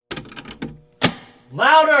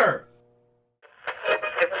Louder!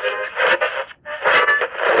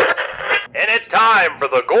 And it's time for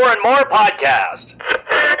the Gore and More podcast.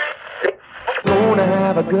 Gonna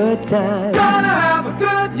have a good time. Gonna have a good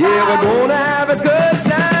time! Yeah, we're gonna have a good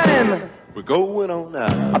time. We're going on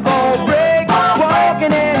now. A ball break,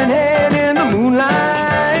 walking hand in hand in the moonlight.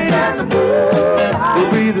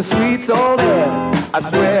 We'll be the sweet soul there. I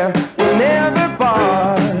swear we'll never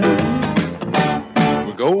part.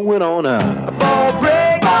 We're going on now. A ball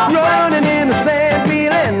break, running in the sand,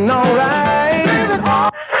 feeling alright.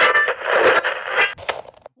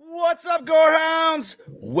 What's up, Gorehounds?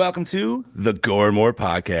 Welcome to the Gore and More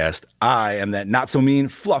podcast. I am that not so mean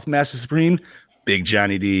fluff master supreme, Big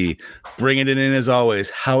Johnny D, bringing it in as always.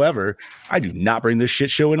 However, I do not bring this shit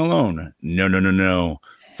show in alone. No.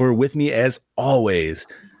 For with me as always,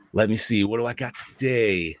 let me see, what do I got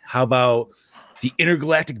today? How about the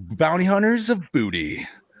intergalactic bounty hunters of booty?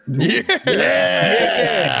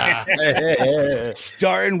 Yeah.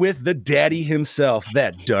 Starting with the daddy himself,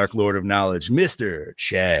 that dark lord of knowledge, Mr.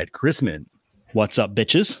 Chad Chrisman. What's up,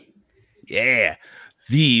 bitches? Yeah.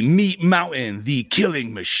 The meat mountain, the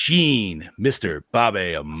killing machine, Mr.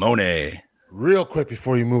 Babe Amone. Real quick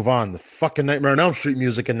before you move on, the fucking Nightmare on Elm Street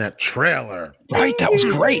music in that trailer. Right, that was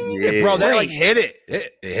great. Yeah, bro, that like hit it.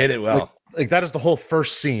 It hit it well. Like that is the whole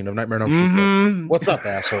first scene of Nightmare on Elm Street. Mhm. What's up,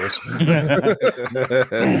 assholes?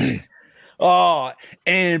 Oh,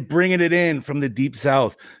 and bringing it in from the deep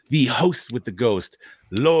south, the host with the ghost,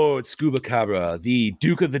 Lord Scuba Cabra, the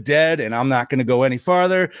Duke of the Dead, and I'm not going to go any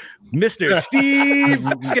farther, Mr. Steve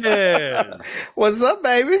Vasquez. What's up,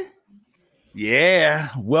 baby? Yeah,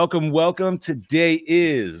 welcome. Today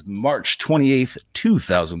is March 28th,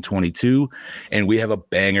 2022, and we have a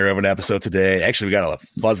banger of an episode today. Actually, we got a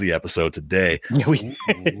fuzzy episode today. We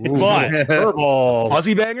But Purple.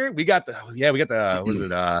 fuzzy banger, we got the was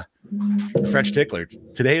it French tickler.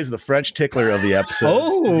 Today is the French tickler of the episode.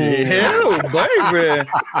 Oh, Yeah, baby.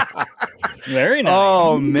 very nice.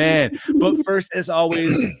 Oh man. But first, as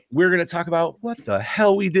always, we're gonna talk about what the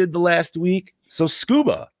hell we did the last week. So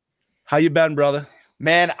Scuba, how you been, brother?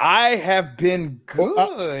 Man, I have been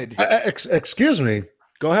good. Excuse me.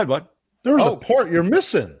 Go ahead, bud. There was Oh. a port you're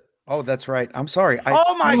missing. Oh, that's right. I'm sorry.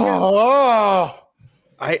 Oh my god. Oh,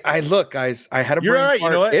 I look, guys. I had a You're brain all right, you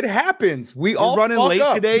fart. know what? It happens. We We're all running fuck late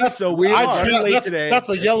up. today, so we are running late today. that's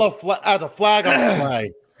a yellow flag. As a flag on the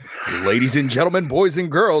flag. Ladies and gentlemen, boys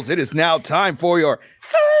and girls, it is now time for your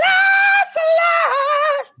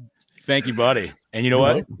Thank you, buddy. And you know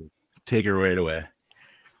what? Take it right away.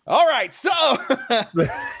 All right, so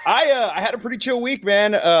I had a pretty chill week,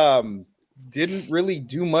 man. Didn't really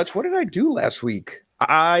do much. What did I do last week?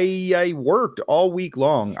 I worked all week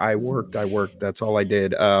long. I worked. That's all I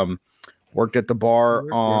did. Worked at the bar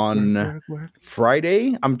on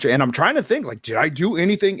Friday. I'm trying to think, like, did I do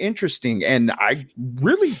anything interesting? And I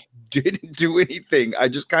really didn't do anything. I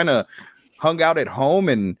just kind of hung out at home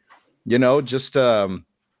and, just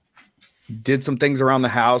did some things around the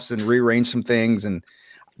house and rearranged some things. And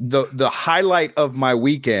the highlight of my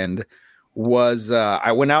weekend was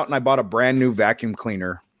I went out and I bought a brand new vacuum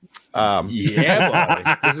cleaner.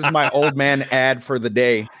 Yeah, This is my old man ad for the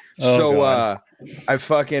day. Oh, So God. I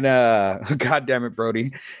fucking God damn it,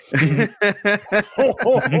 Brody. Damn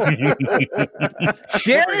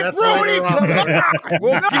it, That's Brody! later on. Come on!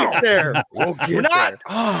 We'll get there. We'll We're get not. there.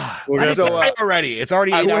 Oh, So, already. It's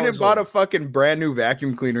already. I 8 went and hours bought old. a fucking brand new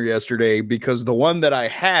vacuum cleaner yesterday because the one that I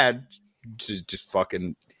had just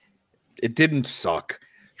fucking it didn't suck.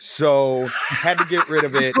 So had to get rid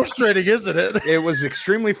of it. Frustrating, isn't it? It was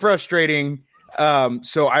extremely frustrating.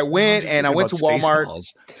 So I went and I went to Walmart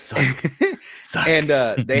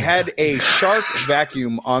and they had a Shark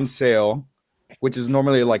vacuum on sale, which is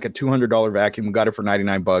normally like a $200 vacuum. Got it for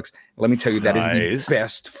 $99. Let me tell you, that is Nice. the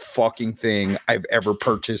best fucking thing I've ever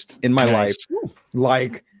purchased in my life.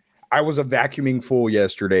 Like, I was a vacuuming fool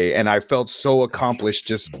yesterday and I felt so accomplished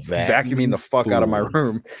just vacuuming the fuck out of my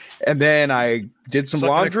room. And then I did some Sucking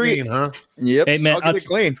it laundry. clean, huh? Yep, Hey, man, sucking it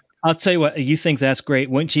clean. I'll tell you what, you think that's great.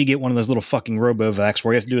 Wait until you get one of those little fucking RoboVacs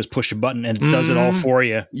where you have to do is push a button and it does it all for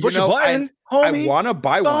you. Push a button, I homie. want to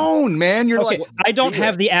buy one. Phone, man. You're Okay, like, I don't do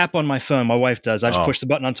have the app on my phone. My wife does. I just Oh. push the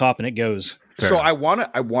button on top and it goes. So I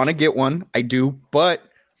want to get one. I do, but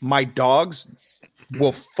my dogs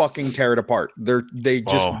will fucking tear it apart. They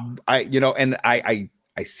just Oh. and I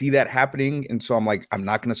see that happening, and so I'm like, I'm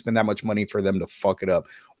not going to spend that much money for them to fuck it up.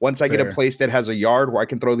 Once I get a Fair. place that has a yard where I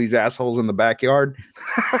can throw these assholes in the backyard,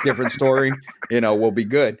 different story. We'll be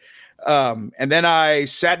good. And then I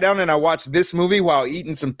sat down and I watched this movie while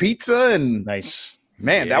eating some pizza, and Nice.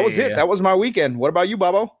 man, that was it. Yeah. That was my weekend. What about you,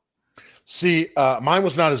 Bobo? See, mine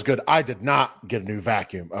was not as good. I did not get a new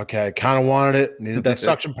vacuum. Okay, kind of wanted it, needed that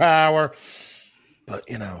suction power, but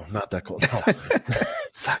not that cool.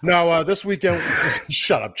 No, this weekend.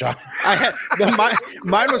 Shut up, John.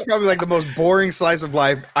 Mine was probably like the most boring slice of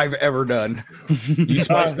life I've ever done. You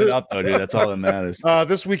spiced it up though, dude. That's all that matters.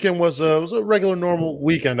 This weekend was a regular, normal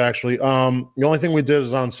weekend. Actually, the only thing we did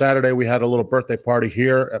is on Saturday we had a little birthday party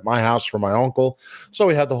here at my house for my uncle. So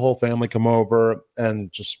we had the whole family come over and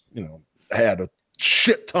just had a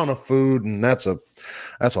shit ton of food, and that's a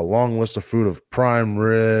long list of food of prime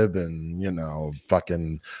rib and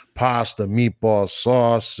fucking pasta, meatball,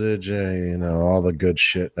 sausage, and all the good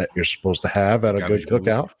shit that you're supposed to have at a good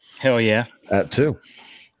cookout. Hell yeah, that too.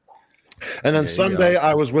 And then Sunday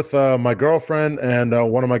I was with my girlfriend and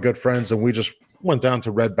one of my good friends, and we just went down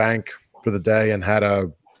to Red Bank for the day and had a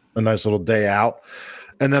nice little day out.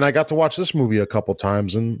 And then I got to watch this movie a couple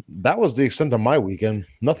times, and that was the extent of my weekend.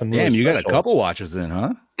 Nothing really. Damn, you special. got a couple watches in,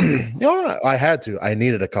 huh? I had to. I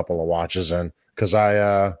needed a couple of watches in because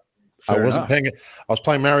I wasn't paying it. I was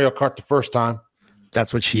playing Mario Kart the first time.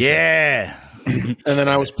 That's what she said. And then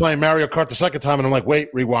I was playing Mario Kart the second time, and I'm like, wait,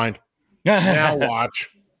 rewind. Now watch.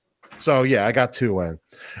 So yeah, I got 2 in,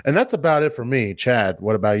 and that's about it for me. Chad,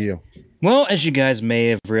 what about you? Well, as you guys may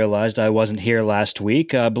have realized, I wasn't here last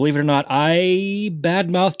week. Believe it or not, I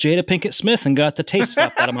badmouthed Jada Pinkett Smith and got the taste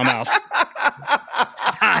stopped out of my mouth.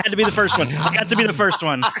 I had to be the first one. I got to be the first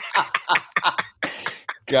one.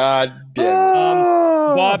 God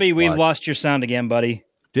damn. Bobby, we lost your sound again, buddy.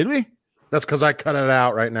 Did we? That's because I cut it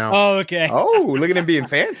out right now. Oh, okay. Oh, look at him being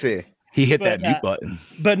fancy. He hit that mute button.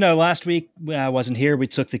 But no, last week I wasn't here. We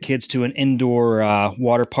took the kids to an indoor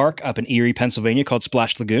water park up in Erie, Pennsylvania called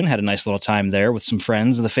Splash Lagoon. Had a nice little time there with some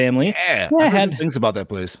friends of the family. Yeah, I heard things about that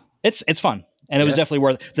place. It's fun, and it was definitely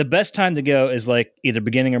worth it. The best time to go is like either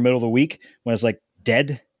beginning or middle of the week when it's like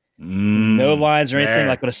dead. No lines or anything.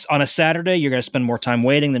 Like on a Saturday, you're going to spend more time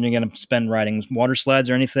waiting than you're going to spend riding water slides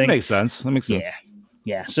or anything. Makes sense. That makes sense.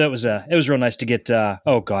 Yeah. So it was real nice to get.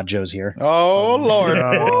 Oh God, Joe's here. Oh Lord.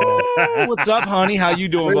 What's up, honey? How you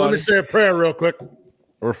doing, buddy? Let me say a prayer real quick.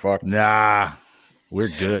 We're fucked. Nah, we're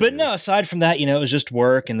good. But no, aside from that, it was just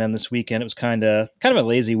work, and then this weekend it was kind of a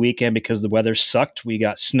lazy weekend because the weather sucked. We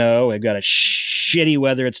got snow. We've got a shitty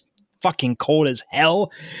weather. It's fucking cold as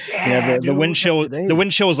hell. Yeah, the wind chill. The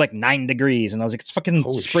wind chill was like 9 degrees, and I was like, it's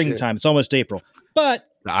fucking springtime. It's almost April. But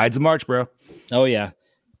the Ides of March, bro. Oh yeah.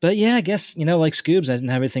 But yeah, I guess, like Scoobs, I didn't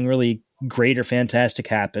have anything really great or fantastic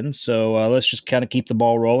happen. So let's just kind of keep the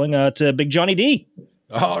ball rolling to Big Johnny D.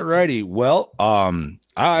 All righty. Well,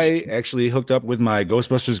 I actually hooked up with my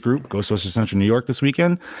Ghostbusters group, Ghostbusters Central New York, this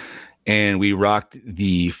weekend, and we rocked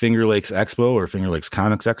the Finger Lakes Expo or Finger Lakes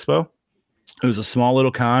Comics Expo. It was a small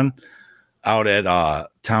little con out at a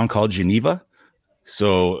town called Geneva.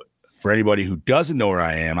 So for anybody who doesn't know where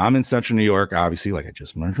I am, I'm in Central New York, obviously, like I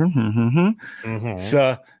just mentioned.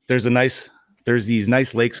 So there's these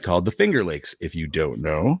nice lakes called the Finger Lakes, if you don't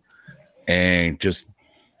know, and just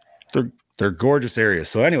they're gorgeous areas.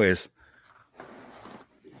 So anyways,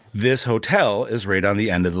 this hotel is right on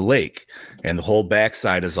the end of the lake, and the whole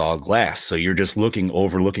backside is all glass. So you're just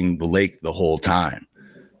overlooking the lake the whole time.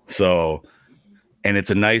 So, and it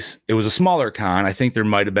was a smaller con. I think there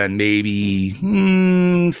might have been maybe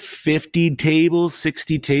 50 tables,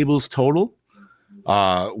 60 tables total,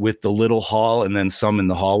 with the little hall and then some in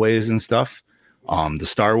the hallways and stuff. The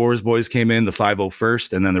Star Wars boys came in, the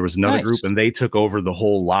 501st, and then there was another group, and they took over the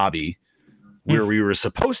whole lobby where we were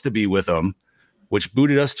supposed to be with them, which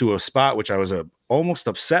booted us to a spot which I was almost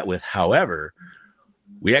upset with. However,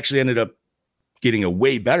 we actually ended up getting a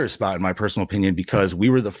way better spot, in my personal opinion, because we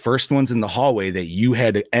were the first ones in the hallway that you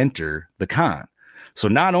had to enter the con. So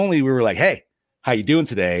not only we were like, hey, how you doing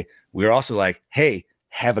today? We were also like, hey,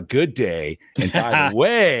 have a good day. And by the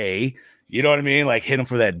way, you know what I mean? Like hit them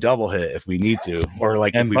for that double hit if we need to. Or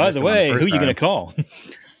like, and by the way, who are you going to call?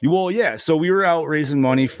 Well, yeah. So we were out raising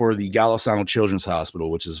money for the Golisano Children's Hospital,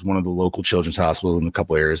 which is one of the local children's hospitals in a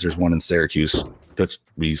couple areas. There's one in Syracuse that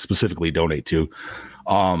we specifically donate to.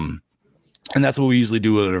 And that's what we usually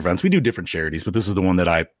do at events. We do different charities, but this is the one that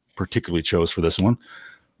I particularly chose for this one.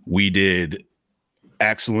 We did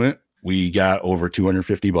excellent. We got over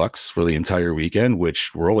 $250 for the entire weekend,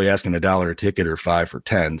 which we're only asking $1 a ticket or $5 for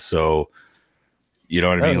 10. So, you know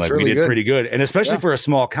what I mean? Like really we did pretty good. And especially for a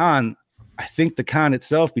small con, I think the con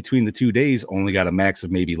itself between the 2 days only got a max of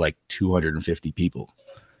maybe like 250 people.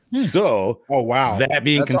 So, oh wow, that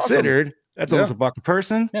being considered, awesome. That's almost $1 a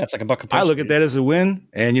person. Yeah, it's like $1 a person. I look at that as a win.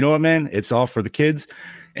 And you know what, man? It's all for the kids.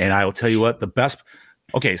 And I will tell you what, the best.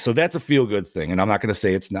 Okay, so that's a feel good thing. And I'm not going to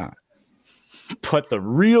say it's not. But the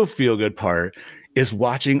real feel good part is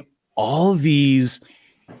watching all these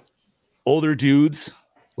older dudes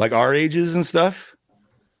like our ages and stuff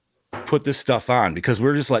put this stuff on because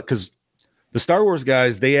we're just like, because the Star Wars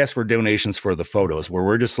guys, they ask for donations for the photos where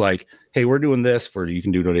we're just like, hey, we're doing this for you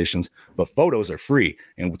can do donations, but photos are free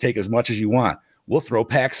and we'll take as much as you want. We'll throw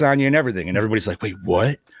packs on you and everything. And everybody's like, wait,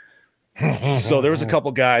 what? So there was a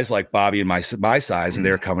couple guys like Bobby and my size, and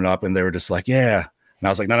they were coming up and they were just like, yeah. And I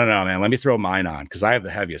was like, no, man, let me throw mine on because I have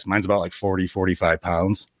the heaviest. Mine's about like 40, 45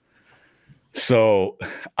 pounds. So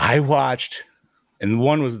I watched, and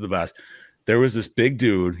one was the best. There was this big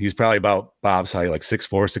dude. He's probably about Bob's height, like 6'4",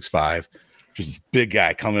 6'5". Just a big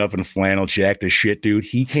guy coming up in a flannel, jacked as shit, dude.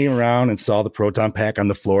 He came around and saw the proton pack on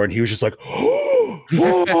the floor, and he was just like,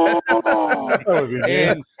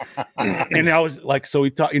 and I was like, so he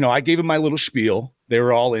thought, I gave him my little spiel. They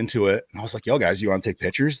were all into it. And I was like, yo, guys, you want to take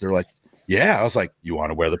pictures? They're like, yeah. I was like, you want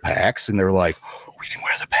to wear the packs? And they were like, we can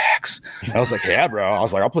wear the packs. And I was like, yeah, bro. I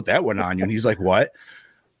was like, I'll put that one on you. And he's like, what?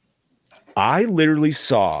 I literally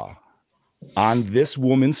saw on this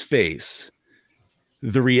woman's face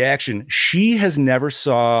the reaction. She has never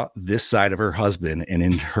saw this side of her husband and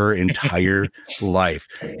in her entire life.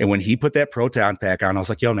 And when he put that proton pack on, I was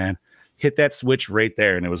like, yo, man, hit that switch right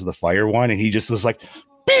there. And it was the fire one. And he just was like,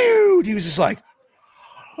 dude, he was just like,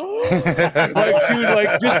 like, dude,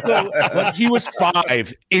 like just like he was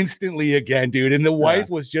 5 instantly again, dude. And the wife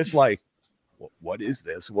was just like, what is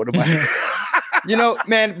this? What am I?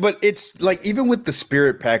 Man, but it's like, even with the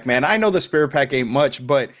Spirit Pack, man, I know the Spirit Pack ain't much,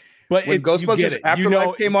 but when Ghostbusters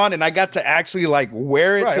Afterlife came on and I got to actually like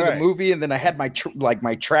wear it to the movie, and then I had my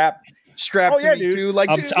trap strapped to me too. Like,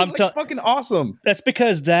 dude, I'm fucking awesome. That's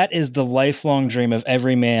because that is the lifelong dream of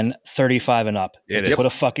every man 35 and up. Is to put a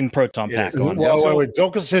fucking proton pack on. Well, wait,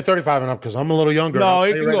 don't say 35 and up because I'm a little younger. No,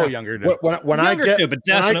 you can go younger. When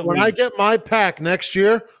I get my pack next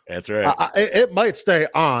year, that's right. It might stay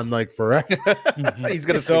on like forever. He's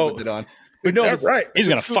gonna sleep with it on. But no, right. He's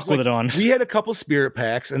gonna fuck with it on. We had a couple Spirit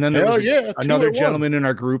Packs, and then there was another gentleman in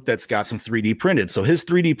our group that's got some 3D printed. So his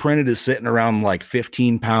 3D printed is sitting around like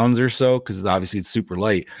 15 pounds or so because obviously it's super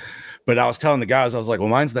light. But I was telling the guys, I was like, well,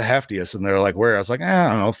 mine's the heftiest. And they're like, where? I was like, I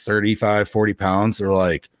don't know, 35, 40 pounds. They're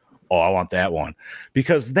like, oh, I want that one.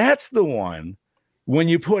 Because that's the one, when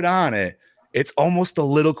you put on it, it's almost a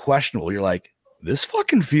little questionable. You're like, this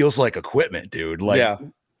fucking feels like equipment, dude. Like,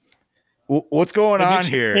 what's going on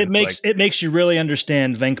here? It makes you really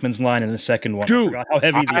understand Venkman's line in the second one. Dude, how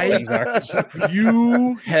heavy these things are.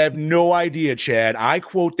 You have no idea, Chad. I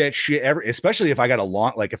quote that shit especially if I got a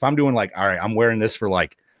long, like if I'm doing like, all right, I'm wearing this for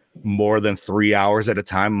like more than 3 hours at a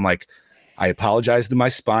time. I'm like, I apologize to my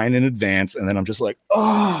spine in advance. And then I'm just like,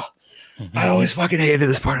 oh, I always fucking hated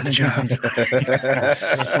this part of the job.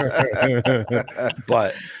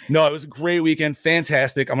 But no, it was a great weekend.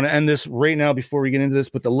 Fantastic. I'm going to end this right now before we get into this.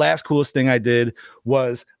 But the last coolest thing I did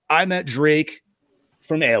was I met Drake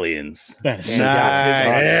from Aliens. That's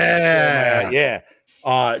yeah.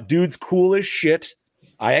 Dude's cool as shit.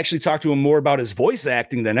 I actually talked to him more about his voice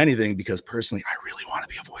acting than anything because personally, I really want to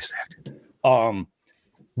be a voice actor.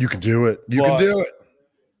 You can do it. You can do it.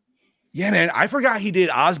 Yeah, man. I forgot he did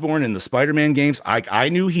Osborn in the Spider-Man games. I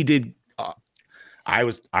knew he did. I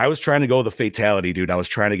was trying to go the fatality, dude. I was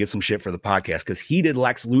trying to get some shit for the podcast because he did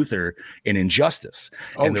Lex Luthor in Injustice.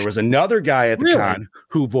 And there was another guy at the con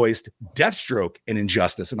who voiced Deathstroke in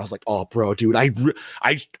Injustice. And I was like, oh, bro, dude, I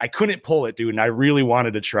couldn't pull it, dude. And I really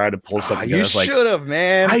wanted to try to pull something. You should have,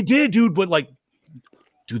 man. I did, dude. But like,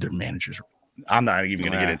 dude, their managers. I'm not even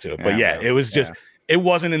going to get into it. But it was just, it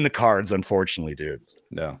wasn't in the cards, unfortunately, dude.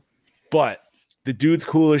 No. But the dude's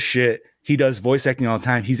cool as shit. He does voice acting all the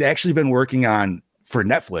time. He's actually been working for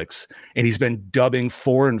Netflix, and he's been dubbing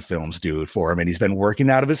foreign films, dude, for him. And he's been working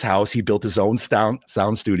out of his house. He built his own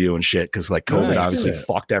sound studio and shit because like COVID obviously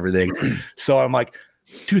fucked everything. So I'm like,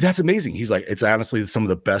 dude, that's amazing. He's like, it's honestly some of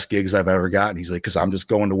the best gigs I've ever gotten. He's like, because I'm just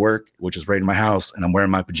going to work, which is right in my house, and I'm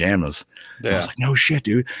wearing my pajamas. I was like, no shit,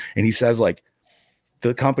 dude. And he says like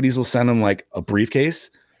the companies will send him like a briefcase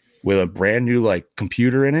with a brand new like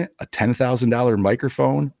computer in it, a $10,000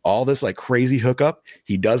 microphone, all this like crazy hookup.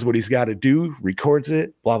 He does what he's got to do, records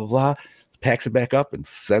it, blah, blah, blah, packs it back up and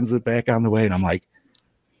sends it back on the way. And I'm like,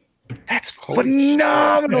 that's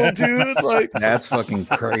phenomenal, dude. Like, that's fucking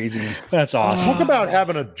crazy. That's awesome. Talk about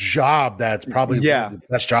having a job that's probably one of the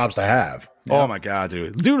best jobs to have. Oh my God,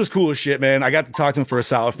 dude. Dude was cool as shit, man. I got to talk to him for a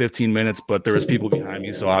solid 15 minutes, but there was people behind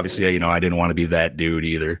me. So obviously, I didn't want to be that dude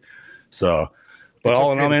either. So, but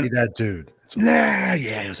all in all, man, that dude.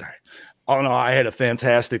 It was all right. All in all, I had a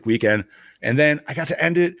fantastic weekend. And then I got to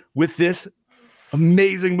end it with this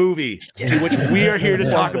amazing movie, which we are here to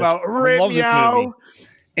talk about right now.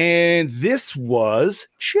 And this was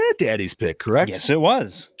Chad Daddy's pick, correct? Yes, it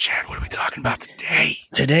was. Chad, what are we talking about today?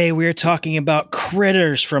 Today we're talking about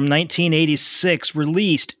Critters from 1986,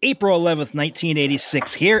 released April 11th,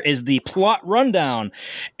 1986. Here is the plot rundown.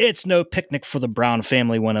 It's no picnic for the Brown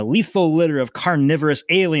family when a lethal litter of carnivorous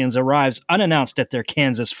aliens arrives unannounced at their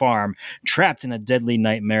Kansas farm. Trapped in a deadly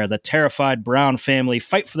nightmare, the terrified Brown family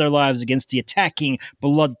fight for their lives against the attacking,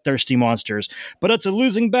 bloodthirsty monsters. But it's a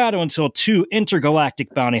losing battle until two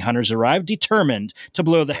intergalactic bounty hunters arrive, determined to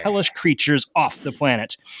blow the hellish creatures off the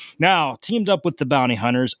planet. Now, teamed up with the bounty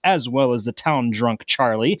hunters, as well as the town-drunk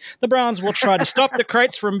Charlie, the Browns will try to stop the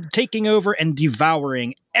Krites from taking over and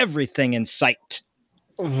devouring everything in sight.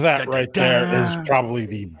 That right there is probably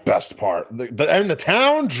the best part. And the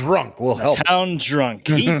town drunk will help. Town Drunk.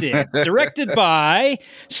 He did. Directed by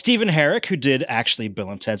Stephen Herrick, who did actually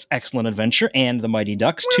Bill and Ted's Excellent Adventure and The Mighty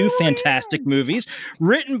Ducks, two fantastic movies.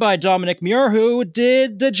 Written by Dominic Muir, who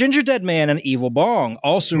did The Ginger Dead Man and Evil Bong.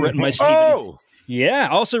 Also written by Stephen. Yeah,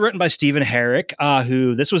 also written by Stephen Herrick,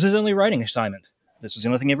 who this was his only writing assignment. This was the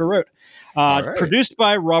only thing he ever wrote. Produced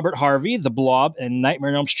by Robert Harvey, The Blob, and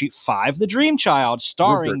Nightmare on Elm Street 5, The Dream Child,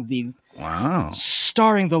 starring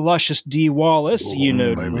the luscious Dee Wallace. You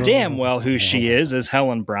know damn well who she is as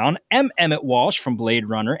Helen Brown. M. Emmett Walsh from Blade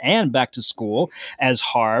Runner and Back to School as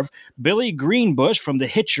Harv. Billy Greenbush from The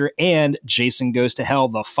Hitcher and Jason Goes to Hell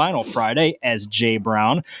the Final Friday as Jay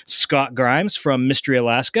Brown. Scott Grimes from Mystery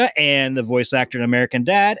Alaska and the voice actor in American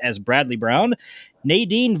Dad as Bradley Brown.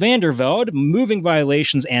 Nadine Vandervelde, Moving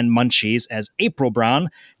Violations and Munchies as April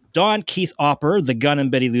Brown. Don Keith Opper, The Gun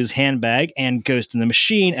and Betty Lou's Handbag, and Ghost in the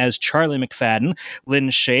Machine as Charlie McFadden.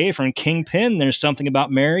 Lynn Shay from Kingpin, There's Something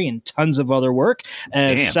About Mary, and tons of other work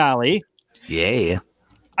as Sally. Yeah.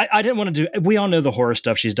 I didn't want to do. We all know the horror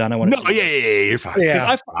stuff she's done. You're fine.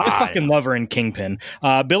 Yeah. I fucking love her in Kingpin.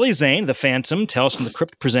 Billy Zane, The Phantom, Tales from the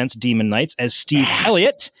Crypt presents Demon Knights as Steve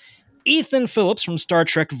Elliott. Ethan Phillips from Star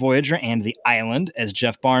Trek Voyager and The Island as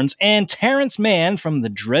Jeff Barnes, and Terrence Mann from The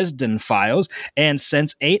Dresden Files and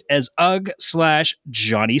Sense8 as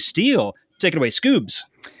Ugg/Johnny Steele. Take it away, Scoobs.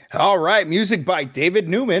 All right, music by David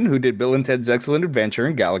Newman, who did Bill and Ted's Excellent Adventure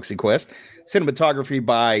and Galaxy Quest. Cinematography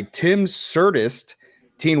by Tim Surdist,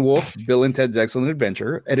 Teen Wolf, Bill and Ted's Excellent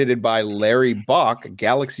Adventure. Edited by Larry Bach,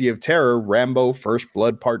 Galaxy of Terror, Rambo, First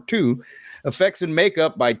Blood Part 2. Effects and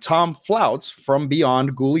makeup by Tom Flouts from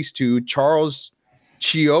Beyond, Ghoulies 2, Charles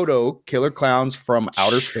Chiodo, Killer Clowns from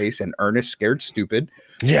Outer Space, and Ernest Scared Stupid.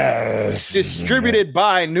 Yes. Distributed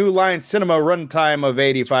by New Line Cinema, runtime of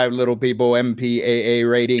 85 little people, MPAA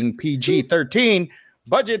rating PG-13,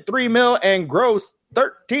 budget $3 million, and gross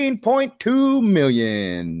 $13.2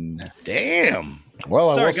 million. Damn.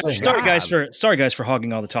 Well, sorry guys for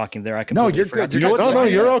hogging all the talking there. No, you're good.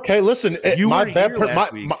 You're okay. Listen,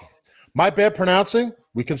 my bad pronouncing.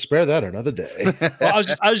 We can spare that another day. Well,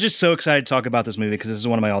 I was just so excited to talk about this movie because this is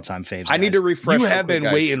one of my all-time faves. I need to refresh. You have been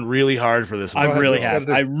waiting really hard for this one. I really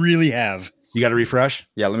have. You got to refresh?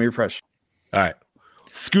 Yeah, let me refresh. All right.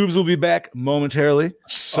 Scoobs will be back momentarily.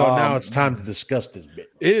 So now it's time to discuss this bit.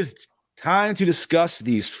 It is time to discuss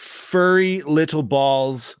these furry little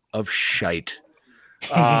balls of shite.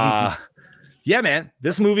 Yeah, man.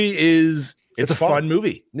 This movie is it's a fun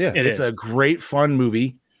movie. Yeah, it's a great fun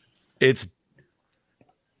movie. It's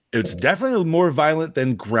definitely more violent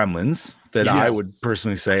than Gremlins that I would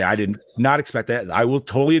personally say. I did not expect that. I will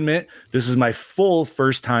totally admit this is my full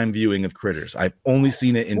first time viewing of Critters. I've only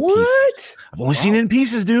seen it in pieces. I've only seen it in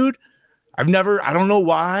pieces, dude. I don't know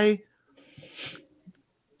why.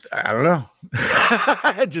 I don't know.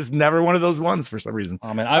 Just never one of those ones for some reason.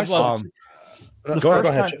 Oh man, I've loved Go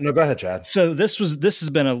ahead, Chad. So this has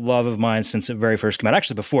been a love of mine since it very first came out.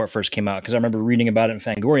 Actually, before it first came out, because I remember reading about it in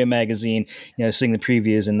Fangoria magazine, seeing the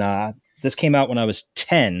previews, and this came out when I was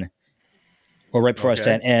 10, or right before I was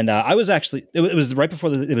 10, and I was actually it was right before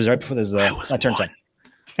I turned 10.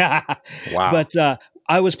 Wow! But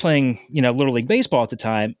I was playing Little League baseball at the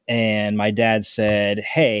time, and my dad said,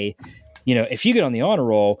 "Hey, if you get on the honor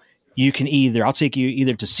roll, you can I'll take you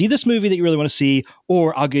either to see this movie that you really want to see,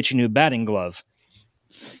 or I'll get you a new batting glove."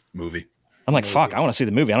 Movie. I'm like, fuck, I want to see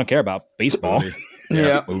the movie. I don't care about baseball.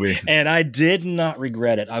 Movie. And I did not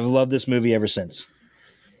regret it. I've loved this movie ever since.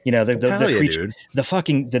 The creature,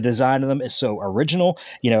 the design of them is so original.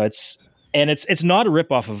 It's not a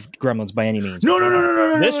ripoff of Gremlins by any means.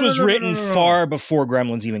 No. This was written far before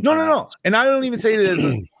Gremlins even came out. No. And I don't even say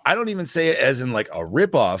it as in like a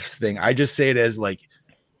ripoff thing. I just say it as like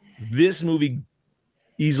this movie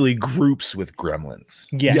easily groups with Gremlins.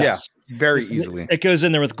 Yes. very easily. It goes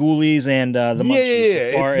in there with Ghoulies and the Munchies. Yeah,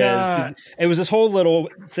 as far it's as not- it was this whole little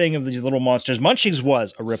thing of these little monsters. Munchies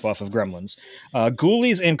was a ripoff of Gremlins.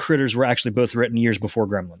 Ghoulies and Critters were actually both written years before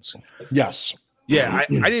Gremlins. Yes. Yeah,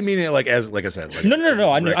 I didn't mean it like I said. Like,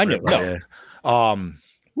 No. I knew. No. Yeah.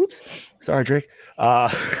 Whoops. Sorry, Drake.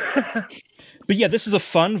 But yeah, this is a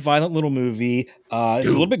fun, violent little movie. It's a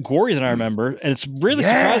little bit gory than I remember, and it's really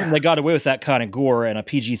surprising they got away with that kind of gore in a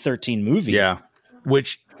PG-13 movie. Yeah,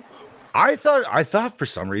 which I thought for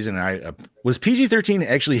some reason was PG-13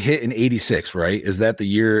 actually hit in 86, right? Is that the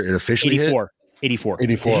year it officially 84. hit? 84.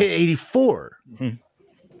 84. It hit 84.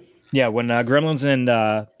 Yeah, when Gremlins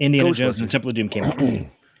and Indiana Jones and Ghostbusters. Temple of Doom came out.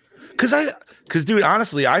 Because, dude,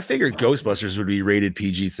 honestly, I figured Ghostbusters would be rated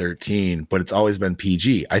PG-13, but it's always been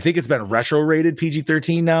PG. I think it's been retro rated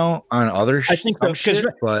PG-13 now on other I think so, some shit,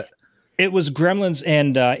 'cause but It was Gremlins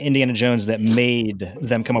and Indiana Jones that made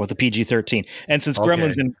them come up with the PG-13. And since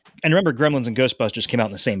Gremlins and remember Gremlins and Ghostbusters came out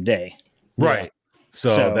in the same day. right.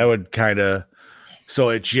 So that would kind of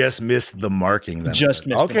it just missed the marking. Then Just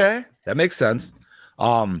missed the okay, that makes sense.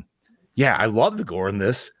 Yeah, I love the gore in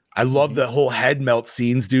this. I love the whole head melt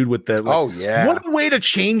scenes, dude. With the Oh, yeah. what a way to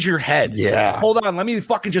change your head. Yeah. Hold on, let me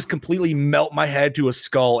fucking just completely melt my head to a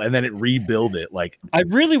skull and then it rebuild it. Like, I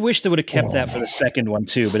really wish they would have kept that for the second one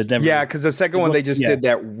too, but it never. Yeah, because the second one they just Yeah. did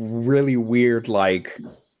that really weird like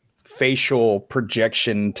facial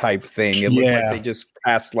projection type thing. It looked like they just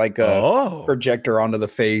passed like a projector onto the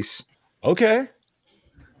face. Okay.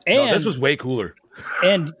 And No, this was way cooler.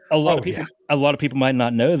 and a lot of people might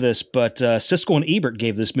not know this, but Siskel and Ebert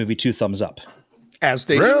gave this movie 2 thumbs up. As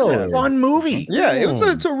they Really? Fun movie. Yeah,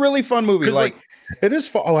 it's a really fun movie. 'Cause, Like, It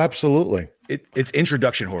is. Oh, absolutely. It's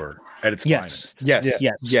introduction horror at its Yes. finest.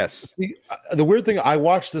 yes. The weird thing, I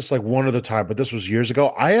watched this like one other time, but this was years ago.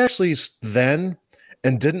 I actually then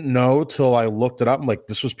and didn't know till I looked it up. I'm like,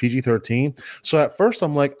 this was PG-13. So at first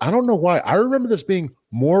I'm like, I don't know why. I remember this being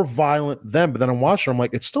more violent then, but then I'm watching, I'm like,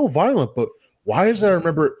 it's still violent, but why is I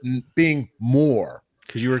remember it being more?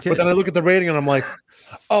 Because you were a kid. But then I look at the rating and I'm like,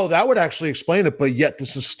 oh, that would actually explain it. But yet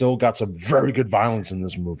this has still got some very good violence in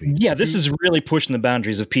this movie. Yeah, this is really pushing the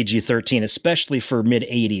boundaries of PG-13, especially for mid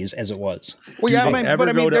 80s as it was. Well, yeah, Do they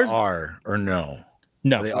ever go to there's R or no?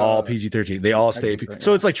 No, Are they all PG-13? They all stay. think so, yeah.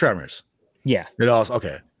 So it's like Tremors. yeah. It all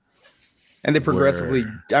okay. and they progressively.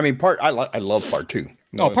 I mean, I love part 2.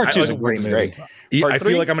 Oh, part 2 is a which great movie. Part I three?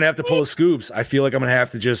 feel like I'm gonna have to pull a Scoops. I feel like I'm gonna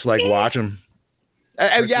have to just like watch them.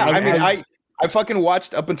 Yeah, I mean, I fucking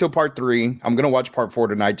watched up until part 3. I'm gonna watch part 4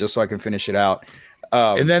 tonight just so I can finish it out.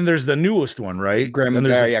 And then there's the newest one, right? Graham,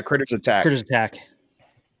 there's Critters Attack. Critters Attack.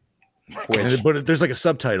 but there's like a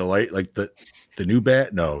subtitle, right? Like the new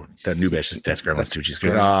bat. No, that new batch is that's Gremlins 2. She's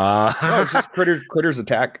good. No, it's just Critters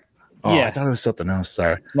Attack. Oh, Yeah. I thought it was something else.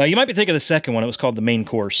 Sorry. No, you might be thinking of the second one. It was called The Main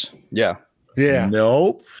Course. Yeah. Yeah.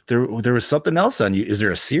 Nope. There was something else on you. Is there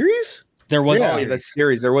a series? There was Oh, the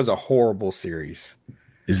series. There was a horrible series.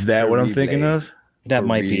 Is that what I'm thinking Horrible. of? that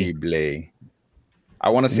might be. Horrible. I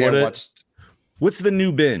want to say What I a- watched What's the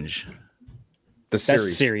new binge? the That's series.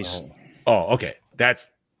 the series. Oh, okay. That's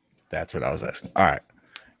what I was asking. All right.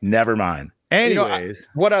 Never mind. You know, Anyways.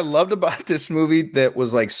 what I loved about this movie that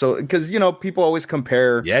was like so because people always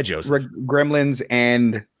compare Yeah, Joseph. Gremlins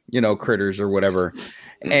and Critters or whatever,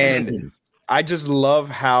 and I just love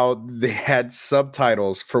how they had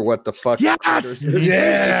subtitles for what the fuck. Yes! Critters is.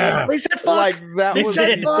 Yeah. They said fuck. Like that They was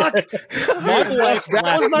said fuck. that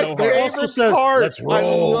was my so hard. They also favorite said, part. "Let's I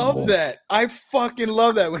roll." love that. I fucking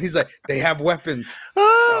love that when he's like, they have weapons.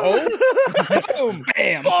 Boom.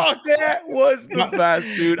 Bam. Fuck, that was the best,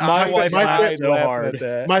 dude. My wife laughed so laughed hard. at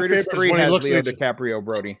that. My Critters favorite is 3 when he has looks Leo at each, DiCaprio,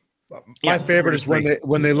 Brody. my favorite is when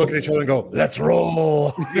they look at each other and go, "Let's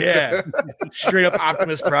roll." Yeah, straight up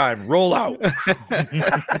Optimus Prime, roll out.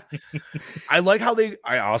 I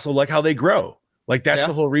also like how they grow. Like that's Yeah.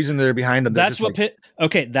 the whole reason they're behind them. They're That's just what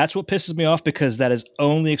like, that's what pisses me off because that is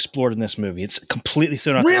only explored in this movie. It's completely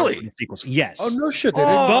thrown out Really? in the sequels. Yes. Oh no shit! They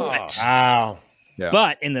Oh. didn't. But Wow. Yeah.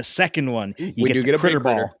 but in the second one, you We get do the get a critter big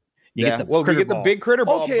critter. ball. You Yeah. get the Well, we critter get the ball. big critter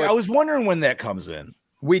ball. okay. but I was wondering when that comes in.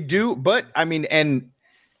 we do, but I mean, and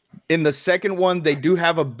in the second one, they do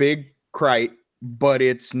have a big krite, but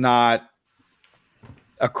it's not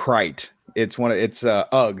a krite. It's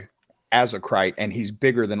Ugg as a krite, and he's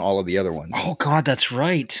bigger than all of the other ones. Oh God, that's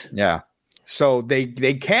right. Yeah. So they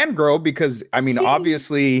can grow because I mean,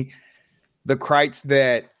 obviously, the krites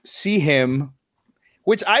that see him,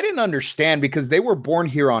 which I didn't understand because they were born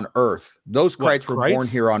here on Earth. Those What, krites were krites? born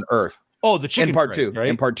here on Earth. Oh, the chicken In part crate, 2, right?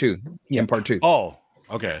 in part 2, in part 2, Oh,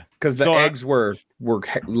 okay. because the So eggs were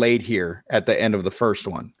laid here at the end of the first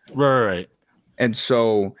one. Right. And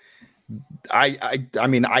so I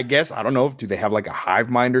mean, I guess I don't know if do they have like a hive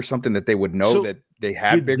mind or something that they would know So, that they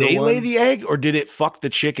had Did bigger they ones? lay the egg, or did it fuck the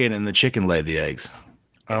chicken and the chicken lay the eggs?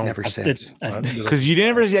 I don't Never said. Because you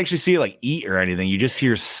never actually see it like eat or anything. You just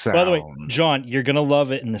hear sounds. By the way, John, you're gonna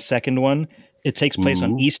love it in the second one. It takes place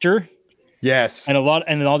on Ooh. Easter, Yes. and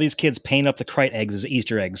all these kids paint up the Crite eggs as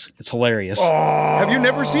Easter eggs. It's hilarious. Have you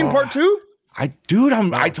never seen part 2? I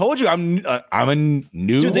told you I'm a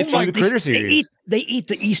new Dude, they to find the critter series. They eat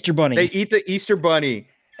the Easter bunny. They eat the Easter bunny,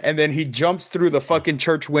 and then he jumps through the fucking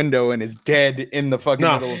church window and is dead in the fucking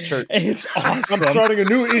middle of church. It's awesome. I'm starting a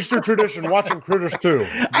new Easter tradition, watching Critters 2.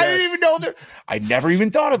 I didn't even know that. I never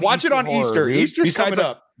even thought of Watch it on horror, Easter. dude. Easter's Besides, coming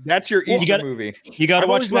up. That's your Easter gotta- movie. You got to I've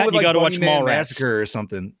watch always went that. with, You like, got to watch Bunny Man Mallrats. Massacre or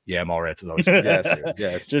something. Yeah, Mallrats is always good. Yes,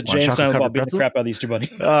 yes. Just Want Jay and chocolate Silent covered Bob beating the pretzel? crap out of the Easter bunny.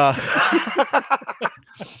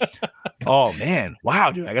 Oh man,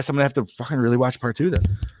 wow, dude. I guess I'm gonna have to fucking really watch part 2 then.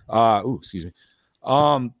 Excuse me.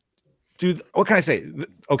 Dude, what can I say?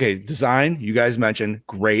 Okay, design. You guys mentioned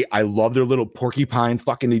great. I love their little porcupine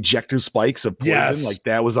fucking ejector spikes of poison. Yes. Like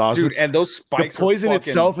that was awesome. Dude, and those The spikes. poison are fucking,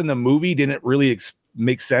 itself in the movie didn't really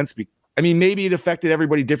make sense. I mean, maybe it affected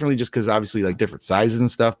everybody differently just because obviously like different sizes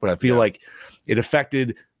and stuff. But I feel like it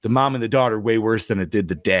affected the mom and the daughter way worse than it did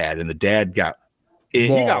the dad. And the dad got He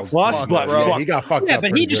got plus, fucked, but bro. Yeah, he got fucked Yeah, up. but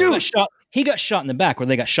he pretty just good. got shot. He got shot in the back where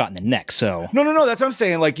they got shot in the neck. So No. That's what I'm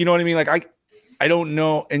saying. Like, you know what I mean? Like, I don't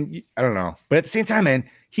know. And I don't know. But at the same time, man,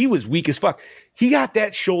 he was weak as fuck. He got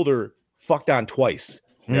that shoulder fucked on twice.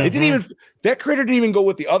 It didn't even, that critter didn't even go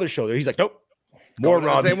with the other shoulder. He's like, nope. More Going to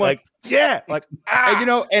the Robbie. same one. Like, yeah. Like, And, you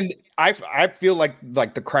know, and I feel like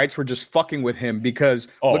the Krites were just fucking with him because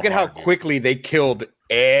Oh, look at how hard, dude. quickly they killed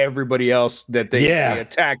everybody else that they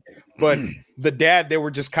attacked. But the dad, they were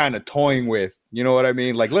just kind of toying with. You know what I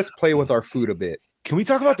mean? Like, let's play with our food a bit. Can we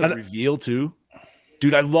talk about the reveal too?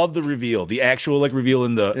 Dude, I love the reveal. The actual like reveal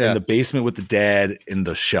in the basement with the dad in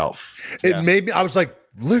the shelf. It made me. I was like,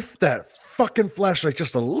 lift that fucking flashlight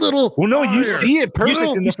just a little. Well, no, you higher. see it perfect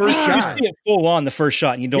in the first you shot. see it full on the first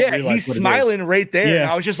shot, and you don't Yeah, realize he's what it is. smiling right there. Yeah. And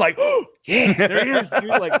I was just like, oh, yeah, there he is. Dude.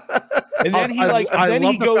 Like, and then he like, I then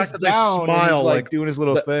love he the goes fact that they down and he's, smile, like like, doing his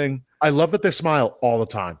little that- thing. I love that they smile all the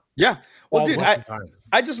time. Yeah. Well, All dude, the fucking time.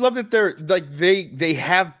 I just love that they're like they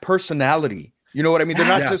have personality. You know what I mean? They're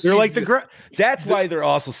not just They're like that's why they're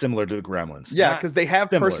also similar to the Gremlins. yeah, Not because they have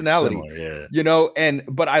similar, personality. similar, yeah. You know,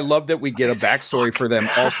 but I love that we get a backstory for them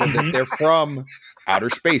also that they're from outer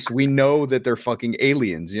space. We know that they're fucking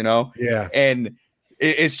aliens, you know? Yeah. And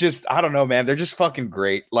it's just, I don't know, man. They're just fucking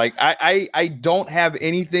great. Like, I don't have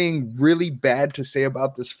anything really bad to say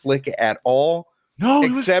about this flick at all. No,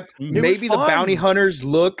 Except was maybe the fun. bounty hunters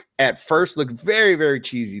look very, very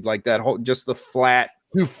cheesy. Like that whole, just the flat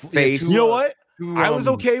face. You know what? I was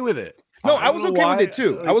okay with it. No, I I was don't know okay with why, it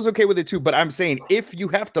too. I was okay with it too. But I'm saying if you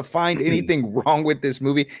have to find anything wrong with this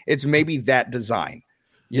movie, it's maybe that design.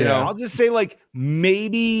 You know, I'll just say like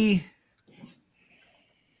maybe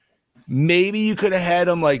you could have had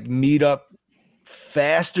them like meet up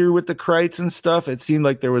faster with the Krites and stuff. It seemed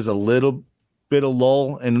like there was a little bit of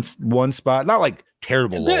lull in one spot, not like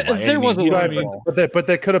terrible lull. by any There was a means, you know little what I mean? lull. But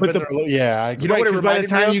they could have But been there. Yeah. You know what it Right, 'cause by the reminded me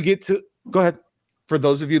time of? you get to go ahead. For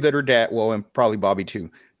those of you that are well, and probably Bobby too,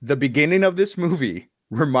 the beginning of this movie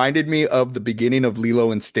reminded me of the beginning of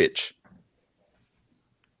Lilo and Stitch.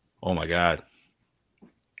 Oh my god,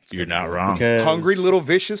 you're not wrong. Because- Hungry little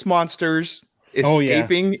vicious monsters Oh, yeah.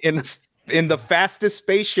 escaping in the fastest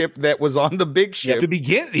spaceship that was on the big ship.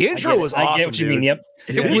 The intro was awesome. I get what you dude. mean. Yep.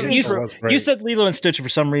 Yeah, was the intro was great. You said Lilo and Stitch, and for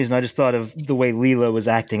some reason, I just thought of the way Lilo was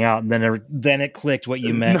acting out, and then it clicked what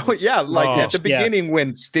you meant. No, yeah, like Oh, at the yeah. beginning when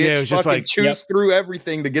Yeah, it Stitch was just fucking like, chews yep. through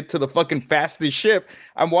everything to get to the fucking fastest ship.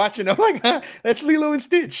 I'm watching. I'm like, that's Lilo and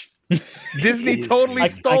Stitch. Disney totally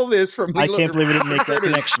stole this from I Lilo. can't believe we didn't make that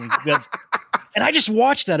connection. And I just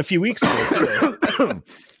watched that a few weeks ago too.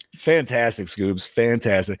 Fantastic, Scoobs.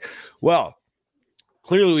 Fantastic. Well,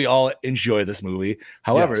 clearly we all enjoy this movie.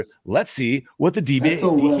 However, Yes. let's see what the DB That's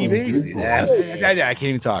all well and is. good, boy. I can't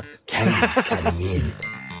even talk. Katie's cutting in.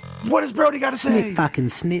 What does Brody got to say? Snip fucking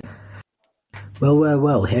snip.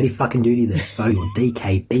 Well, howdy fucking doody there, folks.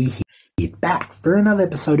 DKB here, back for another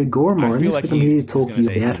episode of Gormore, I and feel this like week I'm he here to was talk to gonna you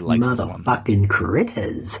say he about likes this one. motherfucking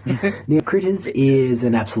Critters. Now, Critters is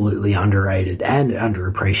an absolutely underrated and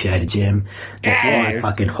underappreciated gem that I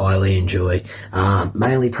fucking highly enjoy.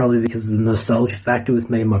 Mainly probably because of the nostalgia factor with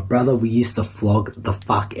me and my brother. We used to flog the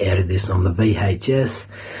fuck out of this on the VHS.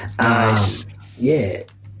 Nice. Yeah.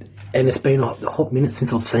 And it's been a hot minute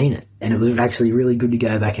since I've seen it, and it was actually really good to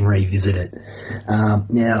go back and revisit it.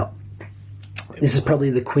 Now, this is probably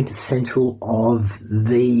the quintessential of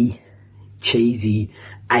the cheesy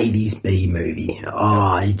 80s B movie.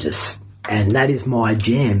 Oh, And that is my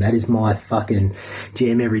jam. That is my fucking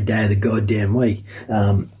jam every day of the goddamn week.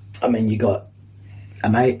 I mean, you got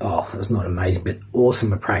it's not amazing, but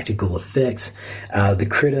awesome practical effects. The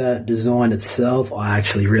critter design itself, I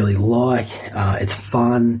actually really like. It's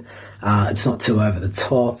fun. It's not too over the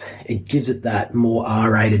top. It gives it that more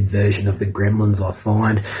R-rated version of the Gremlins, I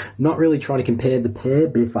find. Not really trying to compare the pair,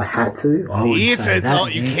 but if I had to, I would say it's that. all,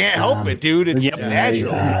 you can't help it, dude. It's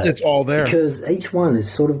natural. It's all there. Because each one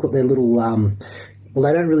has sort of got their little... well,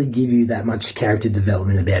 they don't really give you that much character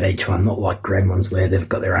development about each one, not like Gremlins where they've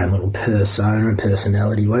got their own little persona and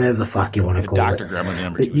personality, whatever the fuck you want to call Dr. it. Gremlin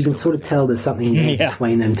number But 2 you can sort of tell there's something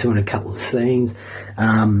between them two in a couple of scenes.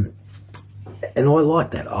 And I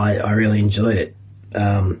like that. I really enjoy it.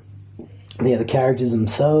 The characters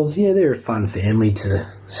themselves, they're a fun family to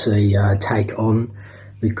see take on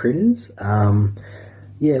the critters.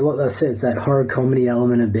 Like I said, it's that horror comedy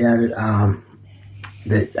element about it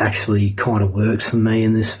that actually kind of works for me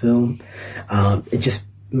in this film. It just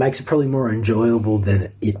makes it probably more enjoyable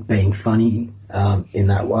than it being funny in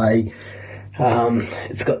that way.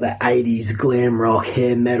 It's got that 80s glam rock,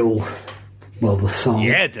 hair metal. Well, the song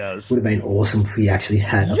it does. Would have been awesome if we actually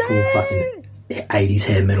had a full fucking 80s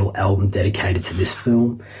hair metal album dedicated to this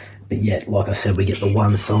film. But yet, like I said, we get the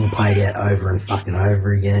one song played out over and fucking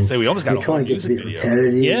over again. So we almost got a whole kind of gets a music bit video.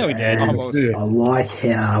 repetitive. Yeah, we did. and Almost. I like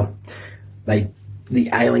how the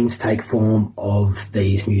aliens take form of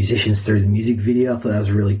these musicians through the music video. I thought that was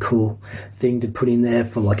a really cool thing to put in there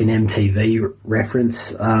for like an MTV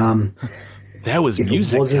reference. That was If it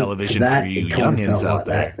music wasn't television that, for you it kind of youngins felt out like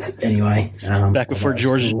there. that. Anyway, Back before that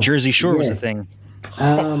was cool. Jersey Shore was Yeah. a thing.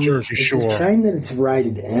 Jersey It's Shore. a shame that it's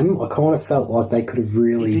rated M. I kind of felt like they could have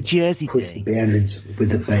really It's a Jersey pushed thing. the boundaries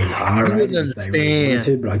with it being R-rated. wouldn't if they really wanted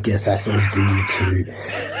to, but I guess that's all due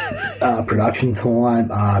to production time,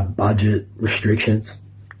 budget restrictions.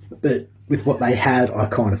 But with what they had, I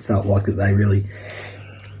kind of felt like that they really,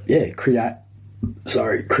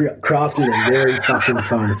 crafted a very fucking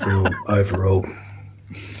fun film overall.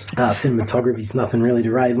 Cinematography's nothing really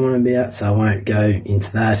to rave on about, so I won't go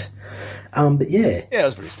into that. But Yeah, it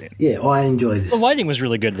was pretty standard. I enjoy this. The lighting was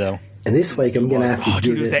really good, though. And this week I'm going to have to Oh, give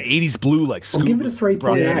dude, it was it... that 80s blue, like, I'll give it a Scoop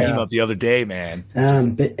brought 3.8. that up the other day, man.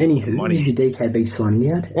 But anywho, Money. this is your DKB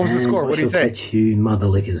signing out. What was the and score? I What'd he shall say? catch you mother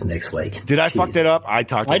lickers next week. Did I fuck Cheers. that up? I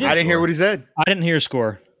talked I about did. I didn't hear what he said. I didn't hear a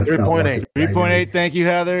score. I felt 3.8. like it. 3.8. Thank you,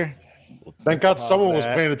 Heather. Thank God someone was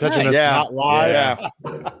paying attention. That's Yeah. not live.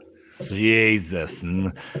 Yeah. Jesus. All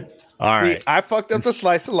See, right. I fucked up the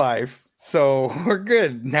slice of life, so we're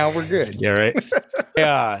good. Now we're good. Yeah, right.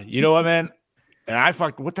 Yeah, you know what, man? And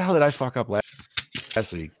what the hell did I fuck up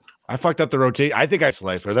last week? I fucked up the rotation. I think I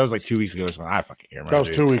sliced, but that was like 2 weeks ago or something. I fucking can't remember. That was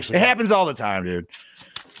dude. 2 weeks It ago. happens all the time, dude.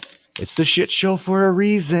 It's the shit show for a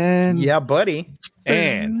reason. Yeah, buddy.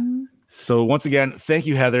 And so once again, thank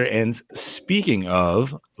you, Heather. And speaking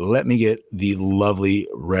of, let me get the lovely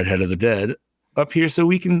redhead of the dead up here so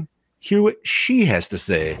we can hear what she has to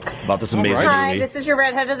say about this amazing Hi, movie. this is your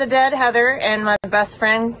redhead of the dead, Heather, and my best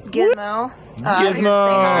friend Gizmo. Here to say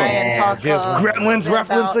hi and talk Gremlins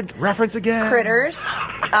reference again. critters.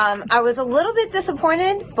 I was a little bit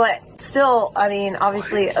disappointed, but still, I mean,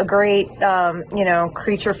 obviously a great,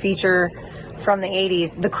 creature feature from the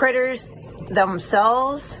 80s. The critters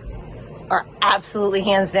themselves are absolutely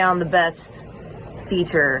hands down the best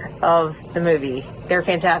feature of the movie. They're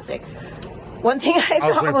fantastic. One thing I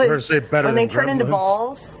was thought waiting for her to was say better when they than turn into Gremlins.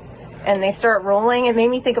 balls and they start rolling, it made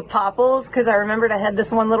me think of Popples because I remembered I had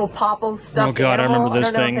this one little Popples stuffed Oh, God, I animal. remember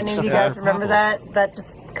those I don't know if things. any of you guys remember that. That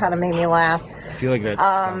just kind of made me laugh. I feel like that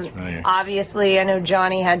sounds familiar. Obviously, I know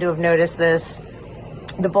Johnny had to have noticed this.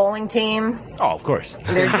 The bowling team, Oh, of course.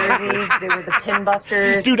 their jerseys, they were the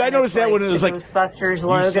Pinbusters. Dude, I and noticed it's that when it was the like Ghostbusters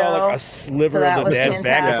logo. You saw like a sliver So that of the was dad's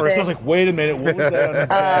back at first. I was like, wait a minute, what was that on his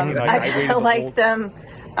back? And, like, I waited the liked whole them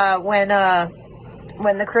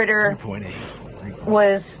when the critter 3.8.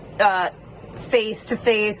 was face to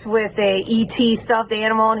face with a ET stuffed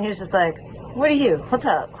animal, and he was just like, "What are you? What's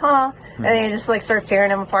up? Huh?" And then he just like starts tearing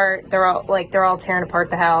them apart. They're all tearing apart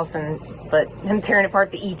the house, but him tearing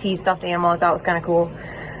apart the ET stuffed animal, I thought was kind of cool.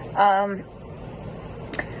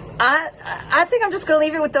 I think I'm just gonna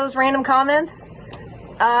leave it with those random comments.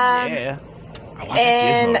 Yeah. I want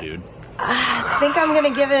and- that Gizmo, dude. I think I'm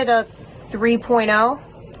gonna give it a 3.0.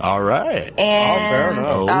 All right. And fair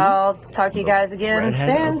enough. I'll talk to you guys again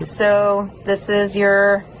Redhead soon. of the- So this is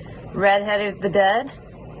your redhead of the dead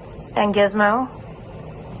and Gizmo.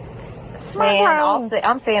 I'm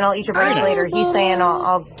saying I'll eat your brains later. He's saying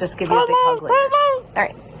I'll just give you a big hug later. All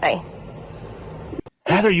right, bye.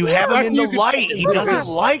 Heather, you have him in the You can- light. He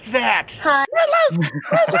doesn't like that. Hi.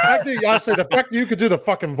 The fact that you could do the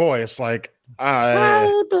fucking voice, like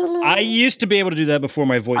I used to be able to do that before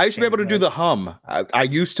my voice. I used to be able to do the hum. I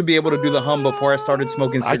used to be able to do the hum before I started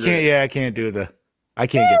smoking cigarettes. I can't do the. I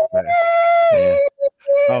can't get that. Yeah.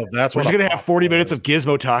 Oh, that's We're what just gonna have 40 minutes of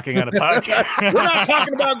Gizmo talking on a podcast. We're not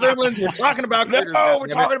talking about gremlins. We're talking about critters. No, we're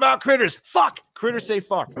talking about critters. Fuck. Critters say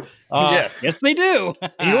fuck. Yes. Yes, they do.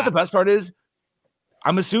 And you know what the best part is?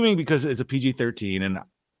 I'm assuming because it's a PG-13 and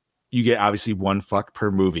you get obviously one fuck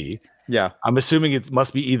per movie. Yeah. I'm assuming it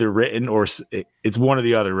must be either written or it's one or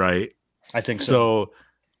the other, right? I think so.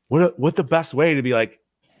 So what the best way to be like,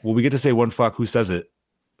 well, we get to say one fuck, who says it?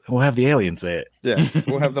 We'll have the alien say it. Yeah.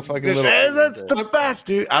 We'll have the fucking little. That's the best,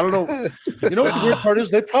 dude. I don't know. You know what the weird part is?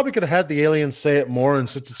 They probably could have had the aliens say it more, and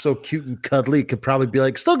since it's so cute and cuddly, it could probably be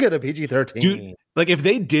like, still get a PG-13. Dude, like if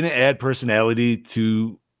they didn't add personality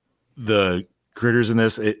to the critters in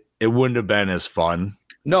this, it wouldn't have been as fun.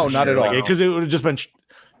 No, not at all. Because it would have just been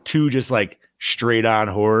too just like straight on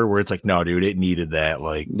horror where it's like, no, dude, it needed that.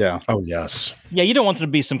 Like, yeah. Oh, yes. Yeah, you don't want it to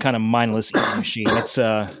be some kind of mindless eating machine. It's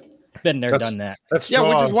been there, done that. That's yeah,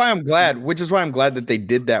 which is why I'm glad. Which is why I'm glad that they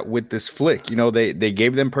did that with this flick. You know, they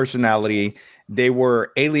gave them personality. They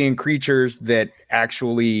were alien creatures that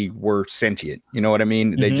actually were sentient. You know what I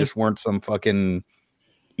mean? They just weren't some fucking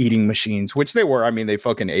eating machines, which they were. I mean, they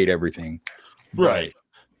fucking ate everything. Right.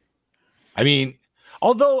 I mean,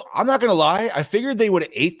 although I'm not gonna lie, I figured they would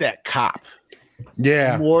have ate that cop.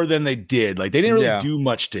 Yeah. More than they did. Like they didn't really do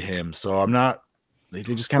much to him. So I'm not. They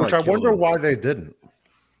just kind of. Which I wonder why they didn't.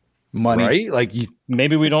 Money, right? Like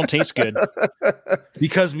maybe we don't taste good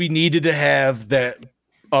because we needed to have that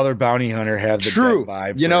other bounty hunter have the true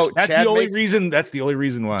vibe. You know, that's the only reason. That's the only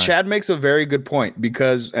reason why. Chad makes a very good point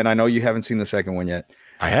because, and I know you haven't seen the second one yet.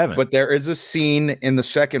 I haven't, but there is a scene in the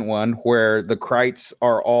second one where the Krites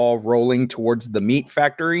are all rolling towards the meat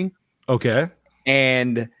factory. Okay,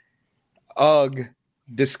 and Ugg,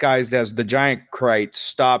 disguised as the giant Krite,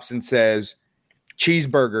 stops and says,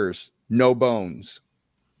 "Cheeseburgers, no bones."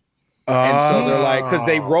 And so they're like, because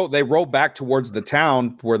they roll back towards the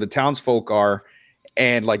town where the townsfolk are,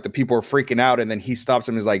 and like the people are freaking out. And then he stops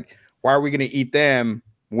them and is like, "Why are we going to eat them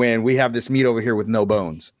when we have this meat over here with no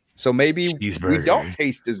bones?" So maybe we don't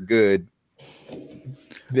taste as good.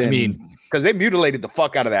 Then, I mean, because they mutilated the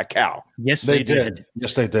fuck out of that cow. Yes, they did.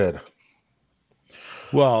 Yes, they did.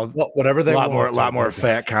 Well, whatever they want. A lot more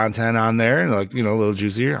fat content on there, like, you know, a little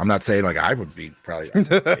juicier. I'm not saying like I would be probably.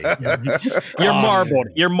 You're marbled.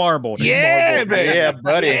 You're marbled. Yeah, man. Yeah,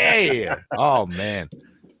 buddy. Yeah. Oh man.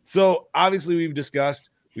 So obviously we've discussed.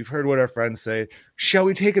 We've heard what our friends say. Shall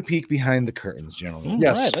we take a peek behind the curtains, gentlemen?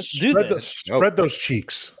 Yes. Right, let's do this. Spread those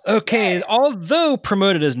cheeks. Okay. Although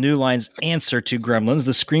promoted as New Line's answer to Gremlins,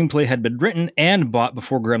 the screenplay had been written and bought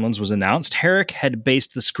before Gremlins was announced. Herrick had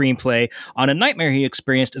based the screenplay on a nightmare he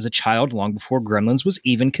experienced as a child long before Gremlins was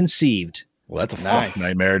even conceived. Well, that's a fuck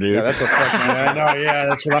nightmare, dude. Yeah, that's a fuck nightmare. I know. Yeah,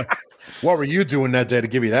 that's what I. What were you doing that day to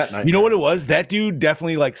give you that night? You know what it was? That dude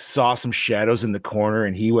definitely like saw some shadows in the corner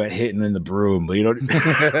and he went hitting in the broom. But you know,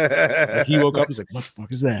 like he woke up, he's like, "What the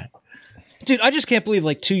fuck is that?" Dude, I just can't believe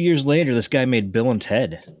like 2 years later, this guy made Bill and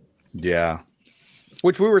Ted. Yeah.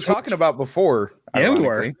 Which we were talking about before. Yeah, we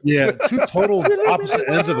were. Yeah, two total opposite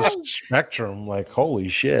ends of the spectrum. Like, holy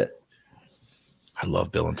shit. I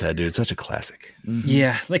love Bill and Ted, dude. It's such a classic.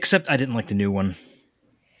 Yeah, except I didn't like the new one.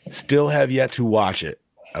 Still have yet to watch it.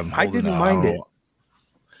 I didn't mind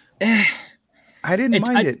it. I didn't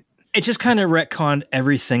mind it. It just kind of retconned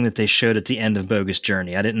everything that they showed at the end of Bogus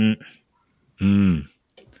Journey. I didn't.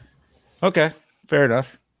 Okay, fair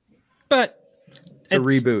enough. But it's a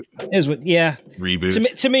reboot. Is what? Yeah,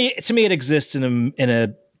 reboot. To me, it exists in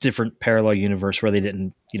a different parallel universe where they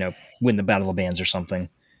didn't, win the Battle of the Bands or something.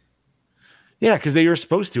 Yeah, because they were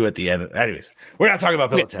supposed to at the end. Anyways, we're not talking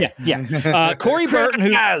about Bill and Ted. Yeah. Corey Burton,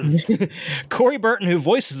 who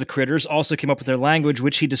voices the critters, also came up with their language,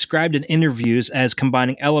 which he described in interviews as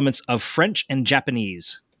combining elements of French and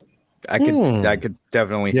Japanese. I could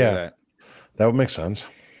definitely hear that. That would make sense.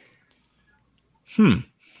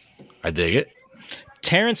 I dig it.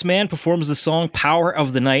 Terrence Mann performs the song "Power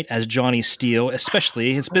of the Night" as Johnny Steele,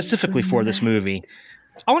 especially and specifically for this movie.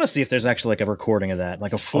 I want to see if there's actually like a recording of that,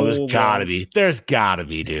 like a full. There's gotta be. There's gotta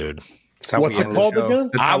be, dude. What's it called again?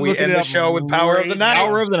 That's how we end the show with "Power of the Night."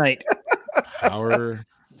 Power of the Night. Power.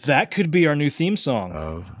 That could be our new theme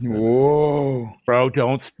song. Whoa, bro!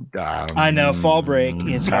 Don't. I know Fall Break.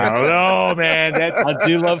 I don't know, man. I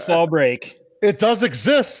do love Fall Break. It does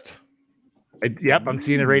exist. Yep, I'm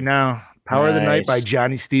seeing it right now. Power of the Night by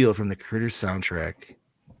Johnny Steele from the Critters soundtrack.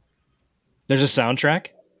 There's a soundtrack?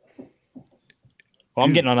 Well,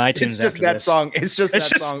 I'm getting on iTunes. It's just after that this. song. It's just that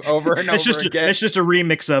song over and over again. It's just a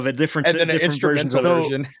remix of it, different and then an different versions of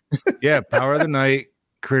instrumental it. version. Yeah, Power of the Night,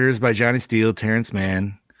 Critters by Johnny Steele, Terrence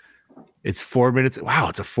Mann. It's 4 minutes. Wow,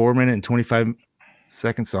 it's a 4 minute and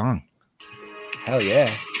 25-second song. Hell yeah.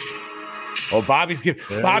 Oh, Bobby,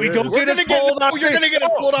 don't get us pulled off. You're gonna get us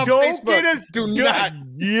pulled off Don't Facebook. get us. Do not.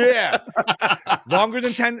 Yeah. Longer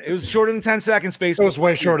than 10. It was shorter than 10 seconds. Facebook. It was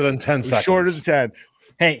way shorter than 10 seconds. Shorter than 10.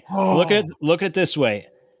 Hey, look at it this way.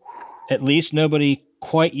 At least nobody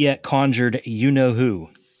quite yet conjured you know who.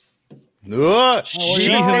 She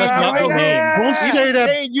who must not be named. Don't say that.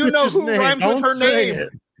 Say you know bitch's who name. rhymes with Don't her say name.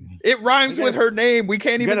 It rhymes with her name. We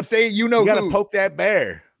can't even say you know You gotta who. poke that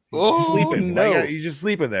bear. Oh, Sleeping. no. He's just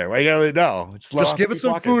sleeping there. Why you gotta know? Just give it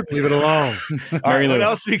some food. Leave it alone. All right, what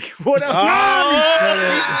else? What else? Oh,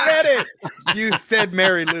 you said it. You said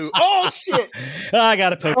Mary Lou. Oh shit. I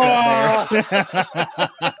gotta poke that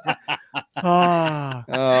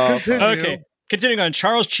there. Continue. Okay. Continuing on,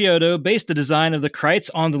 Charles Chiodo based the design of the Krites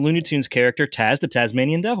on the Looney Tunes character Taz the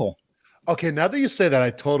Tasmanian Devil. Okay, now that you say that, I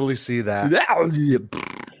totally see that.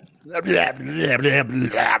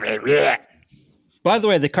 By the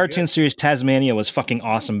way, the cartoon series Tasmania was fucking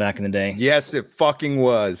awesome back in the day. Yes, it fucking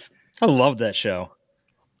was. I loved that show.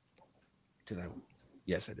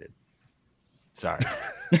 Yes, I did. Sorry.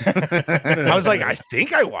 I was like, I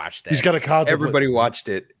think I watched that. He's got a contemplate. Everybody watched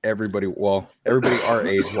it. Everybody our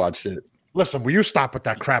age watched it. Listen, will you stop with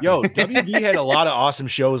that crap? Yo, WB had a lot of awesome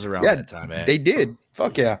shows around Yeah, that time, man. they did.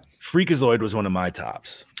 Fuck yeah. Freakazoid was one of my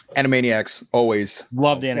tops. Animaniacs, always.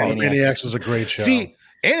 Loved Animaniacs. Animaniacs is a great show. See,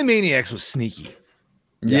 Animaniacs was sneaky.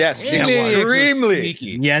 Yes, Animaniacs was extremely.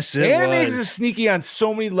 sneaky. Yes, it Animaniacs was. was sneaky on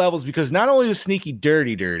so many levels because not only was sneaky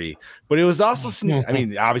dirty, but it was also sneaky. I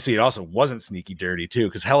mean, obviously, it also wasn't sneaky dirty too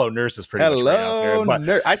because Hello Nurse is pretty much right out there. Hello, But,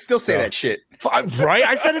 nerd. I still say that shit. right?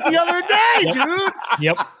 I said it the other day, dude.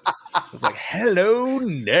 Yep. I was like, "Hello,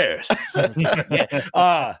 nurse." I was like,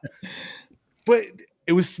 yeah. But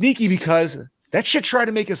it was sneaky because that shit tried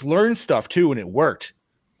to make us learn stuff too, and it worked.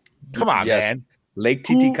 Come on, Yes. man. Lake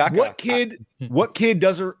Titicaca. What kid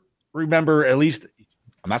doesn't remember at least?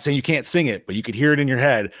 I'm not saying you can't sing it, but you could hear it in your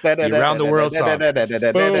head. The Around the World song.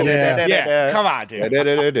 Boom. Yeah, come on, dude.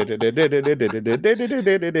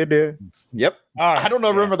 Yep. I don't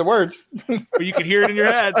know. Remember the words, But you can hear it in your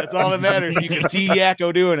head. That's all that matters. You can see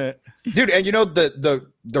Yakko doing it. dude. And you know the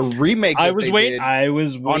remake. I that was they waiting. did I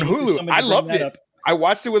was on waiting for Hulu. somebody I to bring loved that it. up. I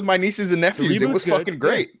watched it with my nieces and nephews. It reboot's was good. fucking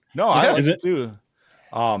great. No, I Yeah. liked Is it it? too.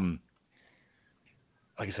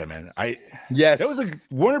 Like I said, man, Yes, that was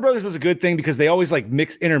Warner Brothers was a good thing because they always like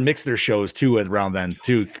intermix their shows too around then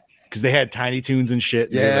too because they had Tiny Toons and shit.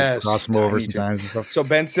 And they would, like, Yes, cross them over Tiny Toons. sometimes and stuff. So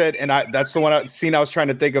Ben said, and that's the scene I was trying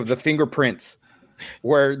to think of, the fingerprints,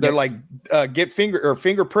 where they're like, get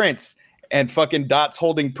fingerprints, and fucking Dot's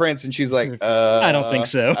holding prints, and she's like, I don't think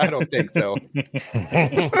so. I don't think so.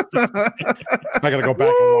 I gotta go back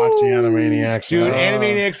and watch the Animaniacs. Dude,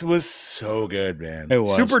 Animaniacs was so good, man. It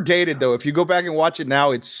was Super dated though. If you go back and watch it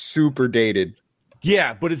now, it's super dated.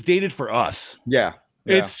 Yeah, but it's dated for us. Yeah.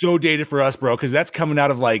 It's so dated for us, bro, because that's coming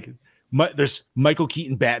out of like there's Michael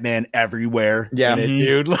Keaton Batman everywhere. Yeah. in it,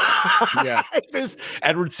 dude. Yeah. There's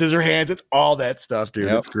Edward Scissorhands. It's all that stuff, dude.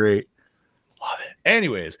 Yep. It's great. Love it.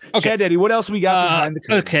 Anyways, Okay. Chad Daddy, what else we got behind the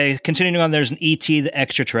curtain? Okay, continuing on, there's an E.T., the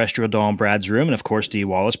extraterrestrial doll in Brad's room, and of course, Dee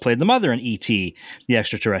Wallace played the mother in E.T., the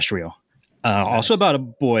extraterrestrial. Also about a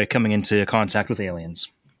boy coming into contact with aliens.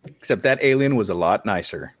 Except that alien was a lot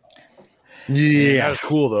nicer. That was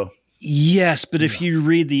cool though. Yes, but if you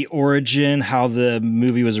read the origin, how the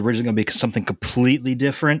movie was originally going to be something completely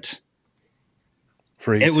different,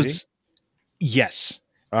 For it was, yes.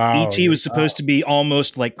 Oh, E.T. was supposed to be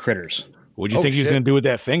almost like Critters. What'd you think he was shit. going to do with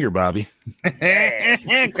that finger, Bobby? Come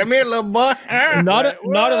here, little boy. Not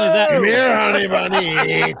only that, Come here, honey bunny.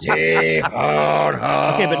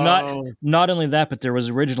 okay, but not only that, but there was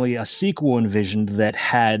originally a sequel envisioned that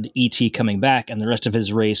had E.T. coming back, and the rest of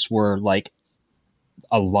his race were like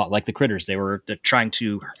a lot like the Critters. They were trying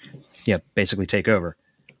to, basically take over.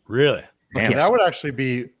 Really? Okay, Yes. that would actually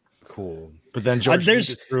be cool. But then George there's-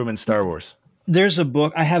 Lucas threw him in Star Wars. There's a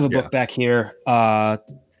book. I have a book back here.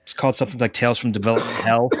 It's called something like Tales from Development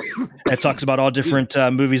Hell. It talks about all different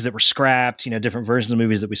movies that were scrapped, different versions of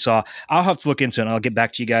movies that we saw. I'll have to look into it, and I'll get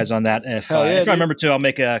back to you guys on that. If I remember to, I'll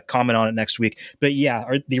make a comment on it next week. But yeah,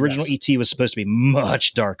 the original E.T. was supposed to be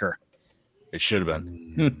much darker. It should have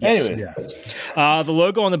been. Anyway, The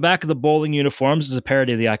logo on the back of the bowling uniforms is a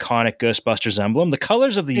parody of the iconic Ghostbusters emblem. The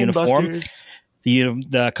colors of the uniform,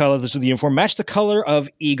 the colors of the uniform match the color of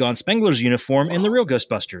Egon Spengler's uniform in the real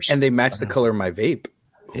Ghostbusters. And they matched the color of my vape.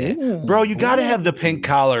 Yeah. Bro, you got to have the pink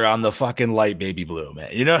collar on the fucking light baby blue, man.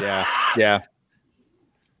 You know? Yeah.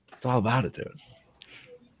 It's all about it, dude.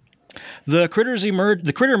 The critter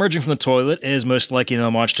emerging from the toilet is most likely an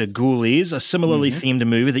homage to Ghoulies, a similarly themed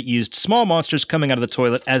movie that used small monsters coming out of the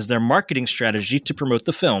toilet as their marketing strategy to promote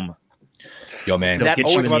the film. Yo, man. That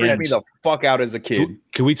always freaked me the fuck out as a kid.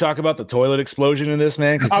 Can we talk about the toilet explosion in this,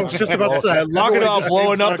 man? I was just about to say, talking about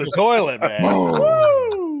blowing up the toilet,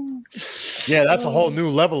 man. Yeah, that's a whole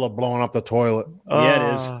new level of blowing up the toilet.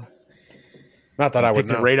 Yeah, it is. Not that I would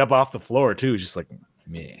picked know. it right up off the floor, too. Just like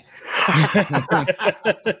me.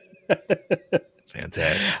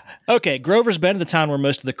 Fantastic. Okay, Grover's Bend, the town where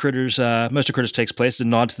most of Critters takes place, is a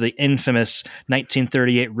nod to the infamous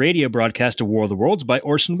 1938 radio broadcast of War of the Worlds by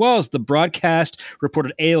Orson Welles. The broadcast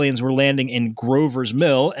reported aliens were landing in Grover's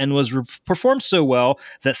Mill and was performed so well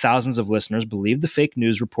that thousands of listeners believed the fake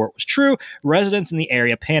news report was true. Residents in the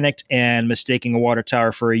area panicked and, mistaking a water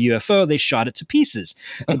tower for a UFO, they shot it to pieces.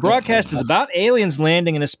 The broadcast is about aliens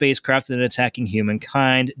landing in a spacecraft and attacking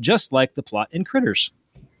humankind, just like the plot in Critters.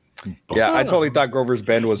 Yeah, I totally thought Grover's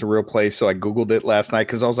Bend was a real place, so I Googled it last night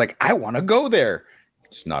because I was like, I want to go there.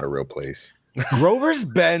 It's not a real place. Grover's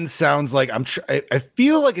Bend sounds like I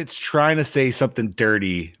feel like it's trying to say something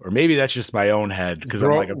dirty, or maybe that's just my own head because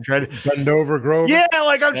I'm trying to bend over Grover. Yeah,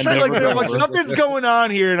 like I'm trying like something's going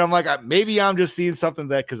on here, and I'm like maybe I'm just seeing something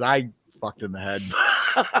that because I fucked in the head.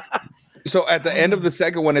 So at the end of the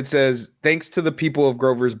second one, it says, thanks to the people of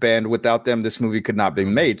Grover's Bend, without them, this movie could not be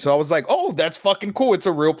made. So I was like, oh, that's fucking cool. It's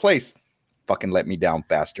a real place. Fucking let me down,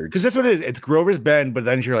 bastards. Because that's what it is. It's Grover's Bend, but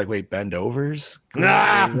then you're like, wait, Bendovers?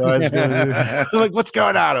 Like, what's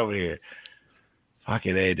going on over here?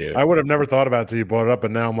 Fucking A, dude. I would have never thought about it until you brought it up,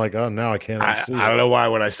 and now I'm like, oh, now I can't see I don't know why.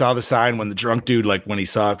 When I saw the sign, when the drunk dude, like when he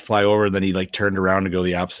saw it fly over, then he like turned around to go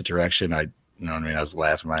the opposite direction. I was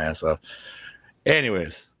laughing my ass off.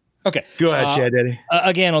 Anyways. Okay. Go ahead, Chad Daddy.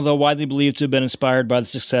 Again, although widely believed to have been inspired by the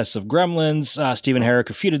success of Gremlins, Stephen Herrick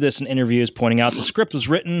refuted this in interviews, pointing out the script was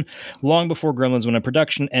written long before Gremlins went in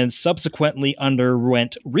production and subsequently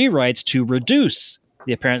underwent rewrites to reduce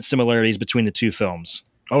the apparent similarities between the two films.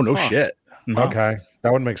 Oh, no shit. Mm-hmm. Okay.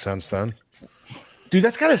 That would make sense then. Dude,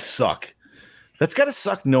 that's got to suck. That's got to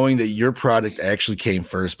suck knowing that your product actually came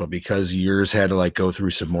first, but because yours had to like go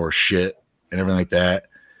through some more shit and everything like that,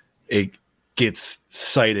 it gets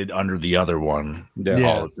cited under the other one all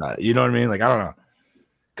the time. You know what I mean? Like, I don't know.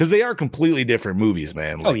 Because they are completely different movies,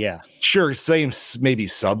 man. Like, oh, yeah. Sure, same maybe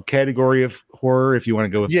subcategory of horror if you want to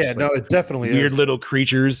go with it definitely weird is. little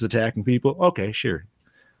creatures attacking people. Okay, sure.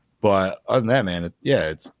 But other than that, man,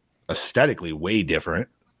 it's aesthetically way different.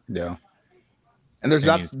 Yeah. And there's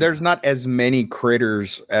not as many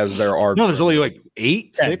critters as there are. No, there's only like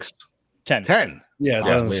 8, 10. 6, 10. 10. Yeah, it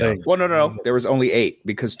doesn't say. Well, no. There was only 8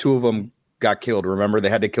 because 2 of them got killed. Remember, they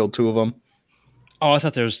had to kill 2 of them. Oh, I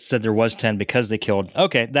thought there was 10 because they killed.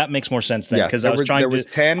 Okay, that makes more sense then. Yeah, because there was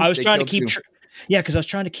 10. I was trying to keep. 2. Because I was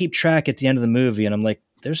trying to keep track at the end of the movie, and I'm like,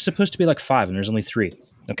 there's supposed to be like 5, and there's only 3.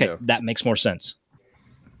 Okay, that makes more sense.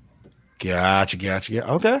 Gotcha.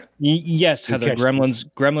 Okay. Yes, Heather.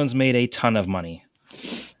 Gremlins made a ton of money.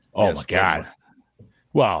 Oh my god!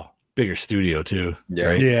 Wow, bigger studio too. Yeah,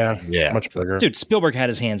 right? Yeah, much bigger. Dude, Spielberg had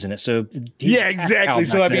his hands in it, so yeah, exactly.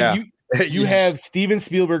 So I mean, Yeah. you have Steven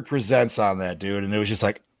Spielberg Presents on that, dude, and it was just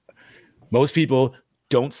like most people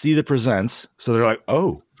don't see the Presents, so they're like,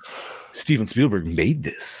 "Oh, Steven Spielberg made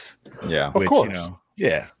this." Yeah, of course.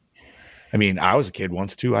 Yeah. I mean, I was a kid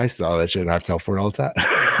once too. I saw that shit and I fell for it all the time.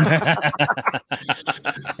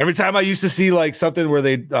 Every time I used to see like something where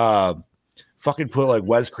they fucking put like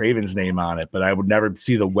Wes Craven's name on it, but I would never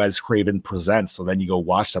see the Wes Craven Presents. So then you go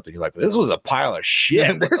watch something, you're like, this was a pile of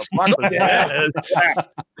shit. What the fuck was that?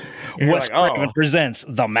 Wes Craven Presents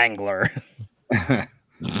The Mangler. That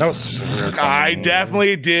was just a weird I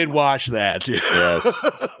definitely did watch that, dude. Yes,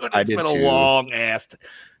 I did been too. a long ass.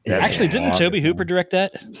 Actually, didn't Toby Hooper direct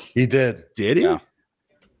that? He did. Did he? Yeah.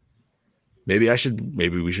 Maybe we should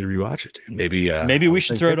rewatch it, dude. Maybe We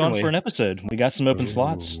should throw it on for an episode. We got some open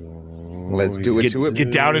slots. Let's do it.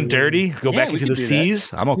 Get down and dirty. Go back we into can the do that.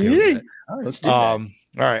 seas. I'm okay with that. All right, let's do that. All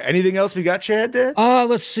right. Anything else we got, Chad?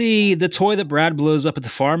 Let's see. The toy that Brad blows up at the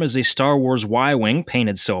farm is a Star Wars Y-Wing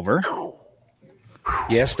painted silver.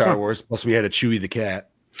 Yeah, Star Wars. Plus, we had a Chewie the cat.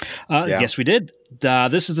 Yes, we did.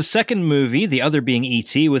 This is the second movie, the other being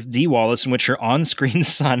E.T. with Dee Wallace, in which her on-screen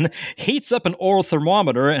son heats up an oral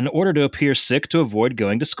thermometer in order to appear sick to avoid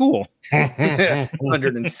going to school.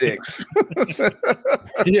 106.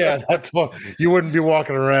 Yeah, that's what you wouldn't be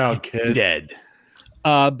walking around, kid. Dead.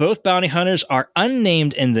 Both bounty hunters are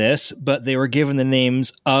unnamed in this, but they were given the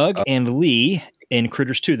names Ugg and Lee. in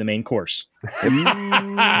Critters 2, the main course.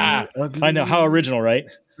 I know, how original, right?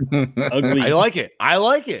 Ugly. I like it. I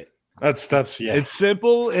like it. That's yeah. It's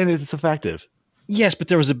simple and it's effective. Yes, but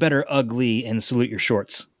there was a better ugly in Salute Your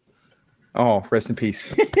Shorts. Oh, rest in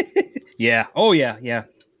peace. Yeah. Oh, yeah.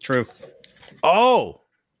 True. Oh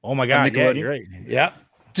my God. Yeah, Nickelodeon? you're right. Yeah.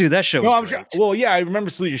 Dude, that show was I'm great. well, yeah, I remember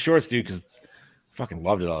Salute Your Shorts, dude, because fucking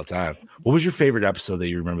loved it all the time. What was your favorite episode that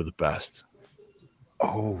you remember the best?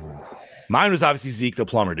 Oh, mine was obviously Zeke the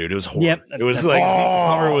Plumber, dude. It was horrible. Yep, It was that's- like Zeke the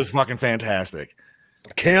Plumber was fucking fantastic.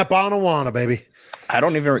 Camp Onawana, baby. I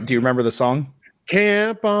don't even. Do you remember the song?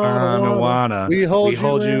 Camp Onawana. We hold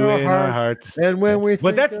you in our hearts. And when we But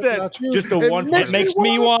think that's about you, just the it one It makes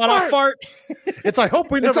me want to fart. It's I hope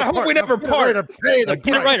we never I hope part. we never Get ready to pay the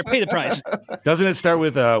Get it right or price. pay the price. Doesn't it start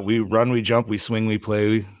with we run, we jump, we swing, we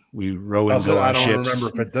play, we row and Does it? go I on don't ships.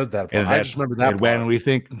 remember if it does that. And I just remember that. and when part. we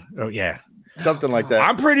think, oh yeah, Something like that.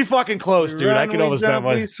 I'm pretty fucking close, dude. I can almost bet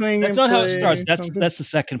money. That's not how it starts. That's the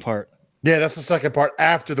second part. Yeah, that's the second part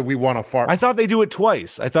after the we want to fart. I thought they do it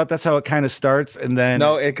twice. I thought that's how it kind of starts, and then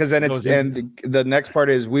No, because then it's goes in. and the next part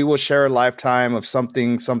is we will share a lifetime of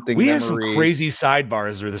something we have some memories. crazy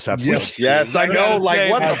sidebars through this episode. Yes, I know.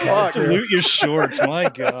 Like what the fuck? Salute Your Shorts. My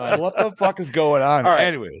God. What the fuck is going on? All right.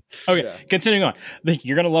 Anyway, Okay, Yeah. continuing on.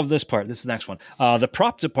 You're going to love this part. This is the next one. The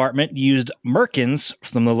prop department used Merkins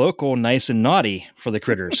from the local Nice and Naughty for the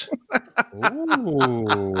critters.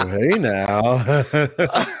 Ooh, hey now.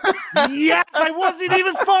 yes, I wasn't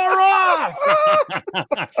even far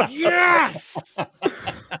off. Yes,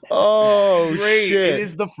 Oh great. shit! It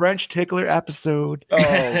is the French tickler episode. Oh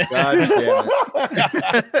god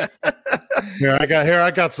damn it! Here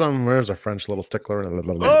I got some. There's a French little tickler.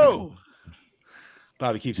 Oh,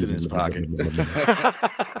 Bobby keeps it in his pocket.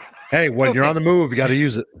 Hey, when you're on the move, you got to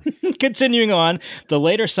use it. Continuing on, the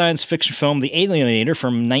later science fiction film The Alienator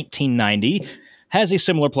from 1990 has a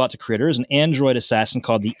similar plot to Critters. An android assassin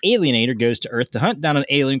called the Alienator goes to Earth to hunt down an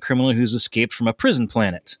alien criminal who's escaped from a prison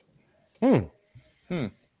planet. I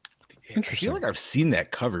Interesting. feel like I've seen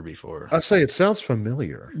that cover before. I say it sounds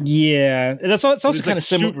familiar. Yeah, and it's also It's kind of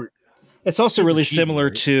similar. It's also really cheesy, similar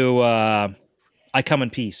right? to I Come in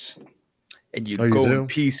Peace. And you Oh, you go do? in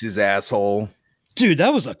pieces, asshole. Dude,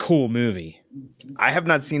 that was a cool movie. I have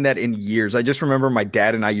not seen that in years. I just remember my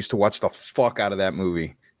dad and I used to watch the fuck out of that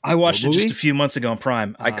movie. I watched it movie? just a few months ago on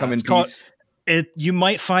Prime. I Come in it's called- Peace. You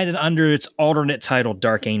might find it under its alternate title,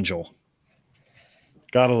 Dark Angel.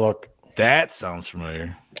 Gotta look. That sounds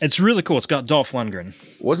familiar. It's really cool. It's got Dolph Lundgren.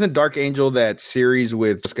 Wasn't Dark Angel that series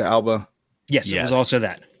with Jessica Alba? Yes, it Yes. was also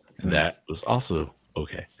that. That was also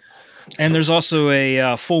okay. And there's also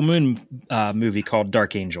a full moon movie called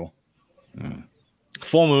Dark Angel.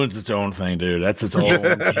 Full Moon's its own thing, dude. That's its own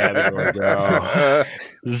category, bro.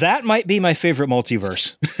 That might be my favorite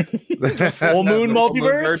multiverse. Full Moon The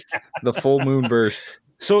multiverse. The full moon verse.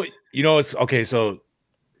 So it's okay. So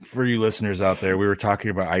for you listeners out there, we were talking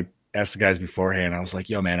about. I asked the guys beforehand. I was like,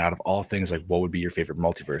 "Yo, man, out of all things, like, what would be your favorite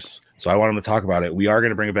multiverse?" So I want them to talk about it. We are going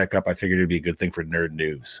to bring it back up. I figured it'd be a good thing for nerd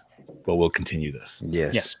news, but we'll continue this.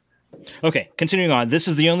 Yes. Okay, continuing on. This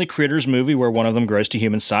is the only Critters movie where one of them grows to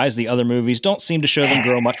human size. The other movies don't seem to show them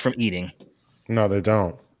grow much from eating. No, they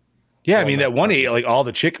don't. Yeah, I mean that one ate like all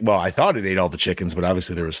the chicken. Well, I thought it ate all the chickens, but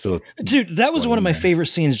obviously there was still. Dude, that was one of my favorite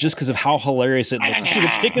scenes just because of how hilarious it looked.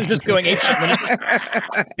 The chicken's just going ape shit.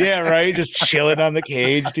 Yeah, right. Just chilling on the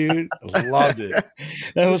cage, dude. I loved it.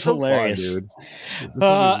 That was so fun, hilarious. dude. This movie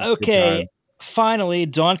was good Okay. times. Finally,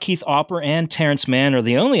 Don Keith Opper and Terrence Mann are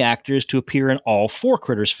the only actors to appear in all four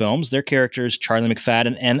Critters films. Their characters, Charlie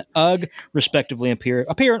McFadden and Ugg, respectively, appear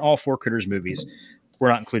in all four Critters movies. We're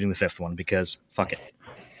not including the fifth one because fuck it.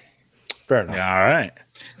 Fair enough. Yeah, all right.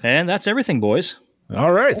 And that's everything, boys.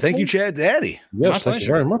 All right. Thank you, Chad Daddy. Yes, My thank you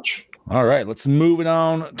pleasure. very much. All right. Let's move it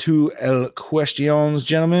on to El Questions,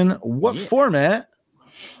 gentlemen. What format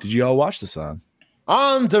did you all watch this on?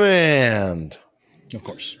 On demand. Of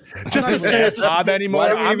course. Just to say it's Bob anymore. Why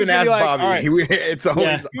do we I'm even just ask gonna be like, Bobby? all right, It's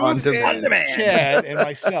always on demand. Chad and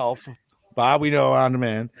myself. Bob, we know on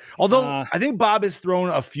demand. Although I think Bob has thrown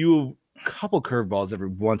a couple curveballs every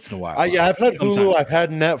once in a while. Yeah, I've had Hulu, Sometimes. I've had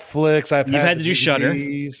Netflix, I've You've had had to do Shudder.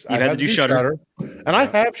 DVDs, You've had to do Shudder. and I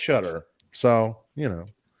have Shudder. So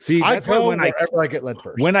See, I that's why go when wherever I get led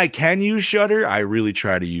first. when I can use Shudder, I really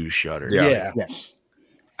try to use Shudder. yeah. Yes.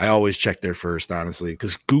 I always check there first, honestly,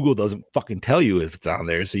 because Google doesn't fucking tell you if it's on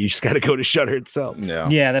there, so you just got to go to Shudder itself. Yeah.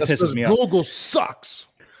 Yeah, that That's pisses because me off. Google sucks.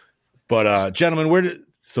 But gentlemen,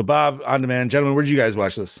 so Bob on demand, gentlemen, where did you guys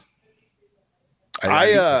watch this?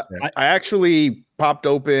 I actually popped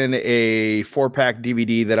open a 4-pack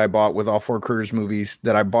DVD that I bought with all four Critters movies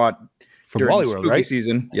that I bought from during Wally World, spooky right?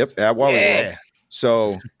 season. Yep, at Wally World. Yeah.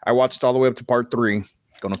 So I watched all the way up to part 3.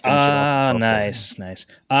 Gonna finish it off. Nice.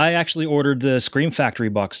 I actually ordered the Scream Factory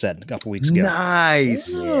box set a couple weeks ago.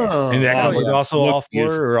 Nice. And that comes with also all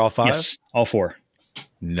 4 or all 5? Yes, all 4.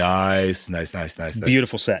 Nice.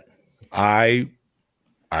 Beautiful set. I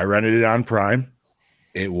rented it on Prime.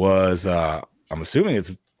 It was I'm assuming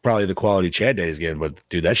it's probably the quality Chad Day is getting, but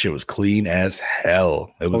dude, that shit was clean as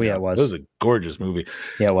hell. It was, it was. It was a gorgeous movie.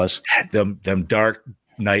 Yeah, it was. Them dark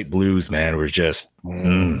night blues, man, were just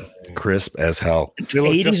crisp as hell.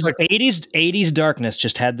 80s darkness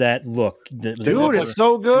just had that look. Dude, it's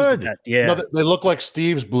so good. Yeah. No, they look like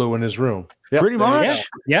Steve's blue in his room. Yep. Pretty much.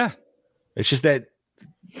 Yeah. It's just that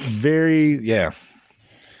very,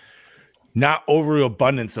 not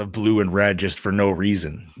overabundance of blue and red just for no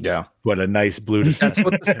reason. Yeah. But a nice blue. That's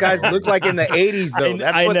what the skies looked like in the 80s, though.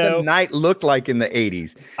 That's what the night looked like in the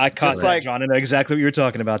 80s. I caught that, John. I know exactly what you were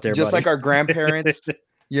talking about there, just buddy. like our grandparents,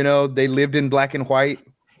 they lived in black and white.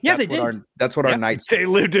 Yeah, they did. That's what our nights. They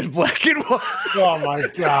lived in black and white. Oh my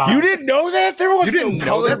god! You didn't know that? There was no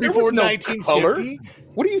color before 1950.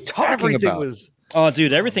 What are you talking about? Oh,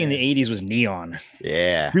 dude, everything in the 80s was neon.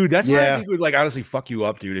 Yeah. Dude, that's why I think it would like honestly fuck you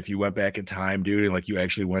up, dude, if you went back in time, dude, and like you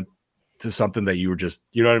actually went to something that you were just,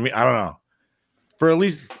 you know what I mean? I don't know. For at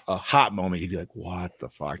least a hot moment, you'd be like, what the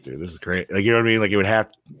fuck, dude? This is great. Like, you know what I mean? Like, it would have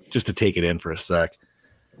just to take it in for a sec.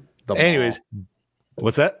 Anyways,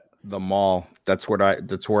 what's that? The mall. That's where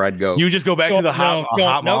I'd go. You just go back to the hot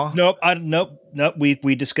mall? Nope.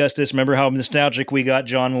 We discussed this. Remember how nostalgic we got,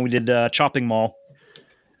 John, when we did Chopping Mall?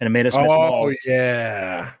 And it made us miss malls. Oh,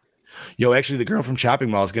 yeah. Yo, actually, the girl from Chopping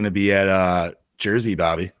Mall is going to be at Jersey,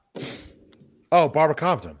 Bobby. Oh, Barbara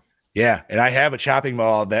Compton. Yeah, and I have a Chopping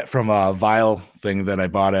Mall that from a Vile thing that I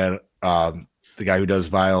bought at the guy who does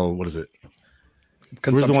Vile. What is it?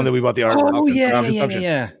 Who's the one that we bought the art? Oh,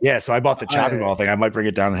 yeah. Yeah, so I bought the Chopping Mall thing. I might bring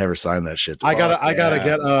it down and have her sign that shit. I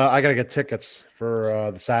gotta get tickets for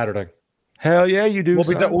the Saturday. Hell yeah, you do.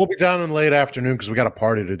 We'll be down in late afternoon because we got a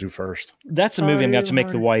party to do first. That's a movie I'm going to make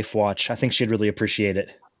the wife watch. I think she'd really appreciate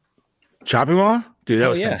it. Chopping Mall? Dude, that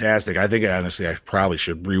was fantastic. I think honestly, I probably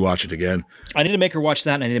should rewatch it again. I need to make her watch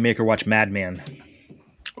that, and I need to make her watch Mad Men.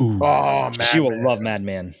 Ooh. Oh, she will love Mad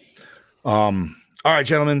Men. All right,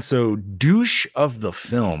 gentlemen. So, douche of the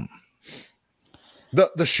film.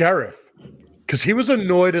 The sheriff. Because he was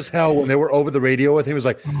annoyed as hell when they were over the radio with him. He was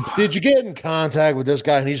like, did you get in contact with this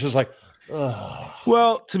guy? And he's just like, ugh.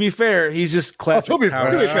 Well, to be fair, he's just classic.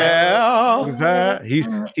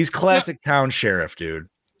 He's classic town sheriff, dude.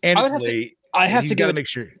 And I have to gotta make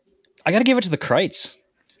sure. I got to give it to the Kreitz.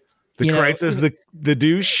 The Kreitz is the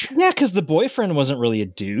douche. Yeah, because the boyfriend wasn't really a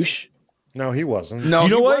douche. No, he wasn't. No, you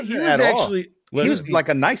know what? He was actually. He was like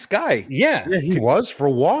a nice guy. Yeah, he was for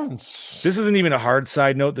once. This isn't even a hard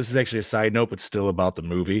side note. This is actually a side note, but still about the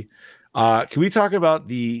movie. Can we talk about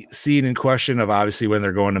the scene in question of obviously when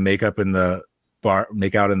they're going to make out in the bar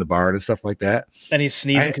and stuff like that? And he's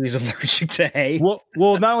sneezing because he's allergic to hay. Well,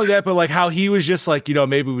 not only that, but like how he was just like,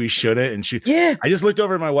 maybe we shouldn't. And I just looked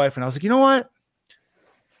over at my wife and I was like, you know what?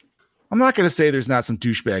 I'm not going to say there's not some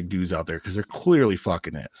douchebag dudes out there because there clearly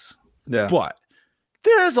fucking is. Yeah. But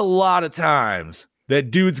there's a lot of times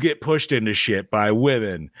that dudes get pushed into shit by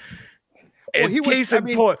women. Well,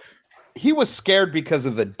 he was scared because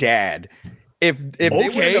of the dad. If they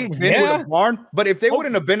wouldn't have been in the barn, but if they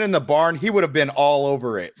wouldn't have been in the barn, he would have been all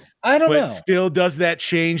over it. I don't know. But still, does that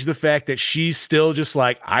change the fact that she's still just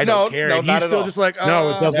like, I don't care. No, and he's still just like,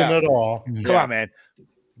 no, it doesn't at all. Come on, man.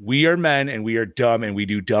 We are men and we are dumb and we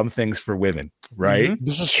do dumb things for women, right? Mm-hmm.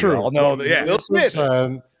 This is true. We all know that. Will Smith.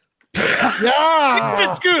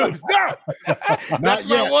 Yeah, Scoops. No, that's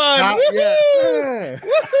my one. Not yet.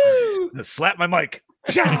 Slap my mic.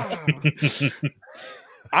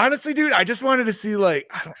 Honestly, dude, I just wanted to see like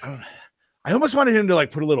I almost wanted him to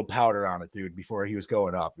like put a little powder on it, dude, before he was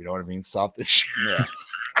going up. You know what I mean? Something. Yeah.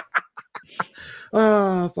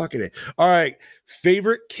 Oh, fucking it. All right.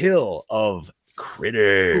 Favorite kill of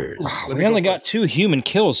Critters. We only got 2 human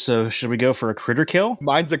kills, so should we go for a critter kill?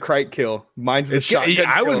 Mine's a Krite kill. Mine's the shotgun kill.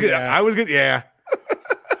 I was good. Yeah.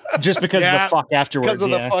 Just because of the fuck afterwards. Because of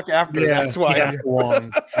the fuck after. That's why. That's the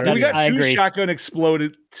one. We got 2 shotgun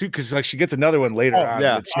exploded too, because like she gets another one later on.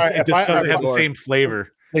 Yeah. It just doesn't have the same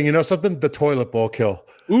flavor. And you know something? The toilet bowl kill.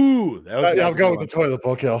 Ooh, I'll go with the toilet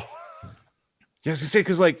bowl kill. Yeah, I was gonna say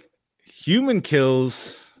because like human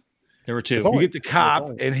kills. There were 2. You get the cop,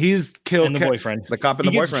 and he's killed. And the boyfriend. The cop and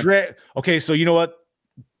the boyfriend. Okay, so you know what?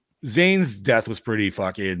 Zane's death was pretty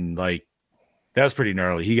fucking, like, that was pretty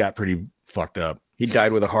gnarly. He got pretty fucked up. He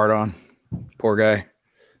died with a heart on. Poor guy.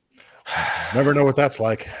 Never know what that's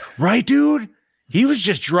like. Right, dude? He was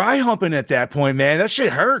just dry humping at that point, man. That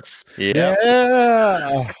shit hurts. Yeah.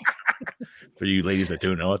 For you ladies that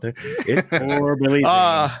don't know out there. Or Billie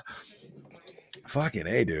Jean. Fucking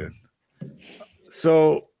A, dude.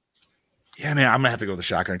 So, yeah, man, I'm gonna have to go with the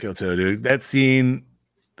shotgun kill too, dude. That scene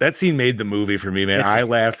made the movie for me, man. I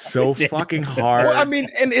laughed so fucking hard. Well, I mean,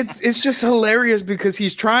 and it's just hilarious because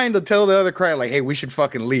he's trying to tell the other crowd, like, hey, we should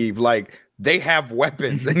fucking leave. Like, they have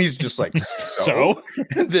weapons, and he's just like, so?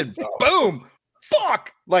 And then boom,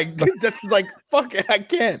 fuck. Like, dude, that's like, fuck it, I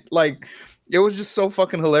can't. Like, it was just so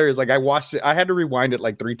fucking hilarious. Like, I watched it, I had to rewind it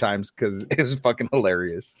like 3 times because it was fucking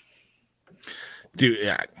hilarious. Dude,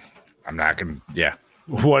 yeah, I'm not gonna,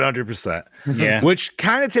 100%. Yeah. Which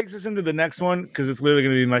kind of takes us into the next one because it's literally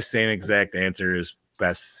gonna be my same exact answer as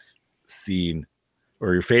best scene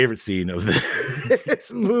or your favorite scene of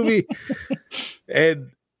this movie. Best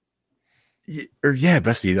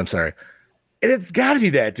scene, I'm sorry. And it's gotta be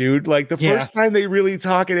that, dude. Like the first time they really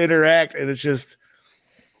talk and interact, and it's just,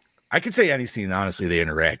 I could say any scene, honestly, they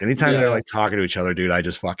interact. Anytime they're like talking to each other, dude, I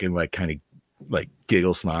just fucking like kind of like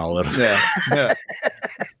giggle, smile a little bit. Yeah.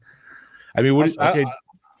 I mean,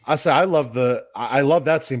 I say I love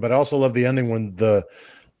that scene, but I also love the ending when the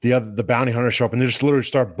bounty hunters show up and they just literally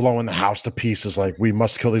start blowing the house to pieces. Like, we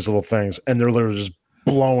must kill these little things, and they're literally just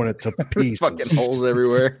blowing it to pieces. Fucking holes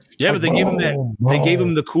everywhere. Yeah, but they gave him They gave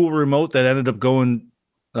him the cool remote that ended up going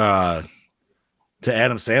to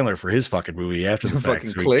Adam Sandler for his fucking movie after the fact.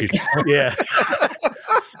 Fucking Click. Yeah.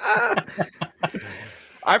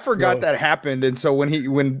 I forgot that happened, and so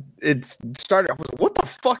when it started, I was like, "What the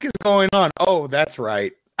fuck is going on?" Oh, that's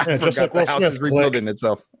right. I just forgot like the Will house Smith, is rebuilding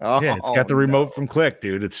itself. Oh, Yeah, it's got the remote from Click,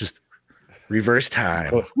 dude. It's just reverse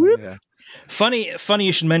time. Yeah. Funny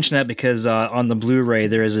you should mention that because on the Blu-ray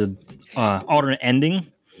there is a alternate ending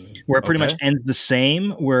where it pretty much ends the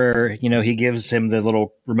same, where he gives him the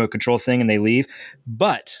little remote control thing and they leave,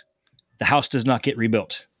 but the house does not get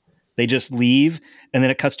rebuilt. They just leave, and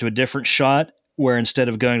then it cuts to a different shot where instead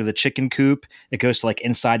of going to the chicken coop, it goes to like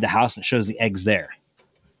inside the house and it shows the eggs there.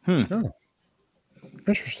 Oh.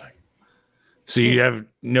 Interesting. So you have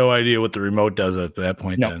no idea what the remote does at that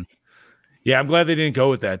point then? Yeah, I'm glad they didn't go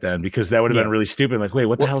with that then, because that would have been really stupid. Like, wait,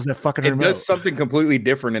 what the hell is that fucking remote? It does something completely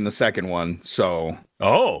different in the second one. So,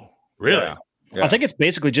 really? Yeah. I think it's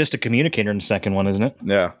basically just a communicator in the second one, isn't it?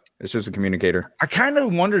 Yeah, it's just a communicator. I kind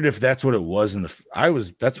of wondered if that's what it was in the.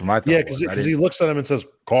 That's what my thought. Yeah, because he looks at him and says,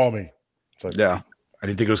 "Call me." It's like, yeah, I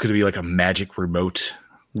didn't think it was going to be like a magic remote.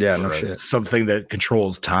 Yeah, no shit. Something that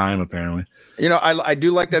controls time, apparently. I do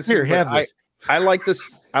like that scene. I like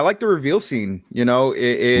this. I like the reveal scene.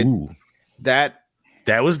 That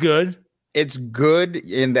was good. It's good,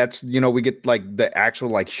 and that's we get like the actual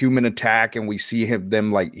like human attack, and we see him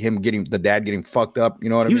getting the dad getting fucked up. You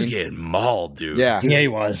know what I mean? He was getting mauled, dude. Yeah, he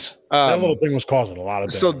was. That little thing was causing a lot of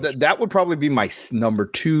damage. So that would probably be my number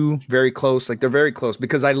 2. Very close. Like, they're very close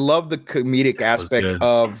because I love the comedic aspect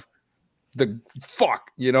of the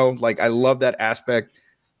fuck. Like, I love that aspect,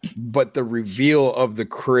 but the reveal of the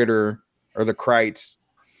critter or the Krites,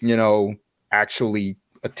 actually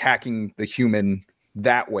attacking the human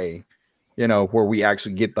that way, where we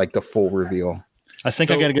actually get like the full reveal. I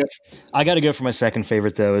think I gotta go for my second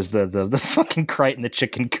favorite though, is the fucking Krite in the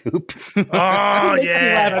chicken coop. Oh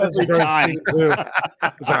yeah, that's every time. All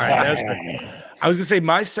right, I was gonna say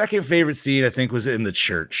my second favorite scene, I think, was in the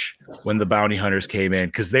church when the bounty hunters came in,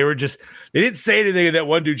 because they didn't say anything. That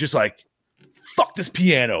one dude just like, fuck this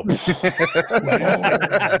piano.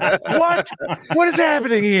 What is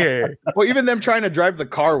happening here? Well, even them trying to drive the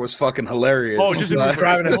car was fucking hilarious. Oh, just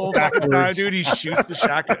driving it backwards. Dude, he shoots the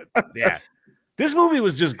shotgun. Yeah. This movie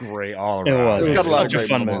was just great all around. It was. It's got such a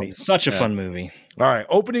fun movie. Such a fun movie. All right.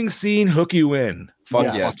 Opening scene, hook you in.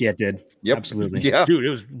 Fuck yes. Fuck yeah, it did. Yep. Absolutely. Yeah. Dude, it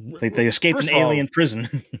was. They escaped an alien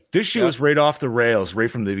prison. This shit was right off the rails, right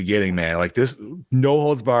from the beginning, man. Like, this, no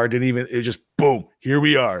holds barred, it just, boom, here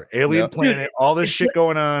we are. Alien planet, all this shit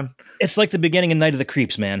going on. It's like the beginning of Night of the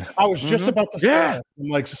Creeps, man. I was just about to say that. I'm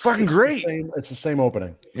like, it's fucking great. It's the same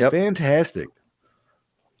opening. Yep. Fantastic.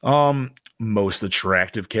 Most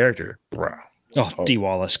attractive character, bro. Oh, Dee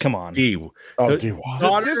Wallace, come on. Dee Wallace.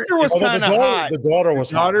 The sister was kind of hot. The daughter was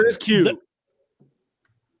hot. The daughter is cute.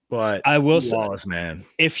 But I will say, Wallace, man,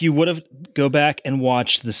 if you would have go back and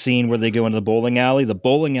watched the scene where they go into the bowling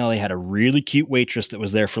alley had a really cute waitress that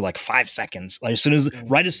was there for like 5 seconds. Like, as soon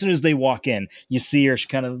as they walk in, you see her, she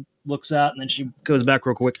kind of looks out and then she goes back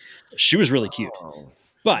real quick. She was really cute,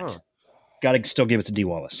 but got to still give it to Dee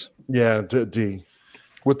Wallace. Yeah, D.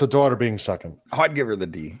 With the daughter being second. I'd give her the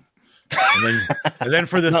D. And then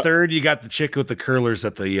for the third, you got the chick with the curlers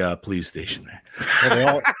at the police station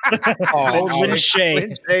there. Lynn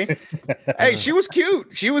Shay. Hey, she was cute.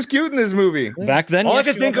 She was cute in this movie. Back then, All yeah, I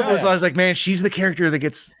could she think of was, that. I was like, man, she's the character that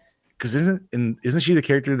gets, because isn't she the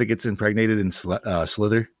character that gets impregnated in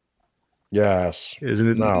Slither? Yes. Isn't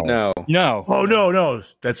it? No. Oh, no.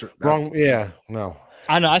 That's Wrong. Yeah. No.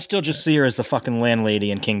 I know. I still just see her as the fucking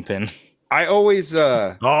landlady in Kingpin. I always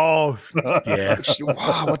yeah. wow,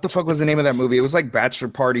 what the fuck was the name of that movie? It was like Bachelor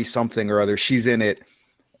Party something or other. She's in it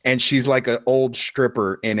and she's like an old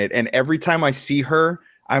stripper in it. And every time I see her,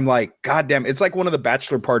 I'm like, God damn, it's like one of the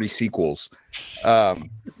Bachelor Party sequels. I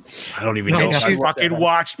don't even know. I fucking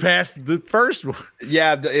watched past the first one.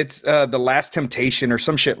 Yeah, it's The Last Temptation or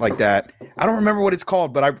some shit like that. I don't remember what it's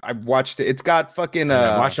called, but I've watched it. It's got fucking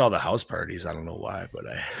I watched all the house parties. I don't know why, but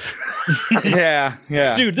I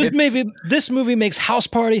yeah. Dude, this movie makes House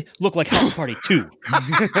Party look like House Party 2.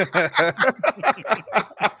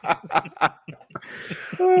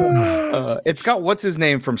 It's got what's his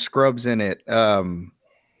name from Scrubs in it. Donald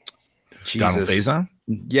Faison?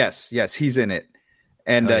 Yes, he's in it.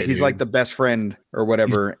 And he's like the best friend or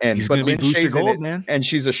whatever. He's but gonna be Lynn Booster Shay's in Gold, it, man. and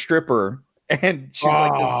she's a stripper. And she's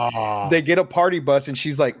like this. They get a party bus, and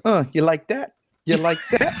she's like, you like that? You like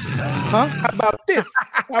that? Huh? How about this?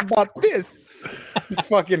 How about this? It's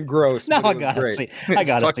fucking gross. Now but I it was gotta great. see. It's I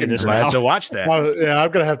gotta see fucking this I now. have to watch that. Yeah,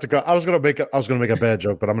 I'm gonna have to go. I was gonna make a bad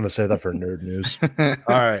joke, but I'm gonna say that for nerd news.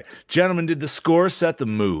 All right, gentlemen, did the score set the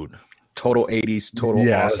mood? Total 80s, total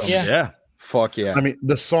Yes. awesome. Yeah. Fuck yeah. I mean,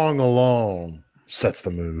 the song alone sets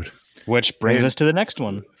the mood. Which brings us to the next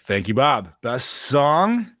one. Thank you, Bob. Best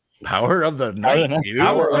song, Power of the Night. Dude.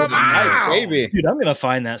 Power of the night, baby. Dude, I'm gonna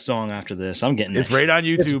find that song after this. I'm getting It's it. right on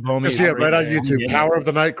YouTube, homie. Just right on there. YouTube. Yeah. Power of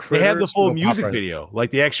the Night. They have the Critters, full it'll pop music right. video,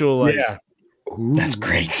 like the actual. Like, Yeah. That's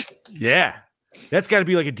great. yeah. That's got to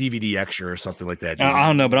be like a DVD extra or something like that. Dude. I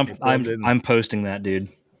don't know, but Built I'm in. I'm posting that, dude.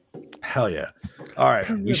 Hell yeah. All right.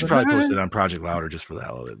 We should probably post it on Project Louder just for the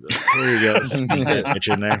hell of it. But there you go. Sneak that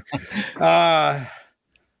bitch in there.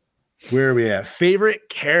 Where are we at? Favorite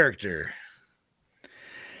character.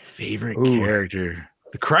 Character.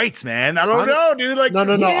 The Kreitz, man. I don't know, dude. Like, No.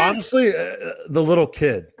 yeah. Honestly, the little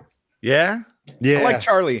kid. Yeah. Yeah. I like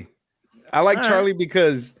Charlie. I like All Charlie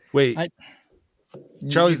because Wait.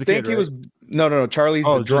 Charlie's you the think kid, he right? was no. Charlie's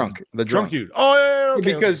Oh, the drunk, drunk dude. Oh, yeah,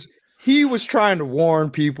 okay, because he was trying to warn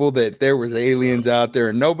people that there was aliens out there,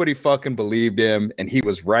 and nobody fucking believed him, and he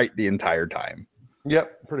was right the entire time.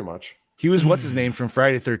 Yep. Pretty much. he was what's his name from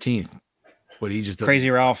Friday 13th. But he just doesn't- Crazy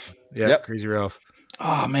Ralph. Yeah, Yep. Crazy Ralph.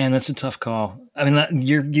 Oh man, that's a tough call. I mean,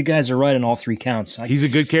 you guys are right on all three counts. He's a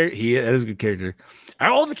good character. That is a good character.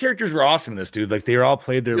 All the characters were awesome in this, dude. Like they were all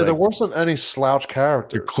played their Yeah, there like, wasn't any slouch their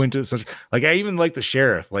characters. quintessential. Like I even like the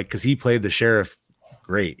sheriff, like because he played the sheriff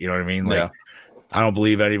great. You know what I mean? Like Yeah. I don't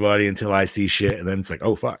believe anybody until I see shit, and then it's like,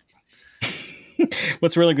 oh fuck.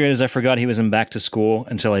 What's really great is I forgot he was in Back to School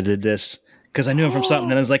until I did this because I knew him from something.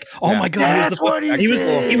 Then I was like, oh my god, That's what he was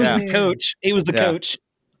did. the coach. He was the Yeah. coach.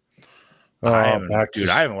 I haven't watched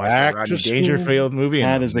Back a Rodney to school. Dangerfield movie.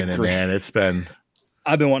 That in is a a minute, great- man. It's been.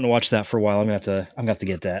 I've been wanting to watch that for a while. I'm gonna have to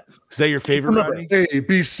get that. Is that your favorite? Remember, Rodney? A,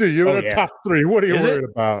 B, C. You're Oh, in the yeah. top three. What are you Is it? worried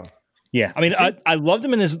about? Yeah, I mean, I loved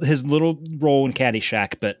him in his little role in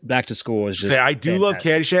Caddyshack, but Back to School is just. Say I do love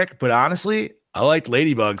fantastic. Caddyshack, but honestly, I liked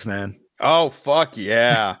Ladybugs, man. Oh fuck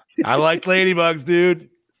yeah, I liked Ladybugs, dude.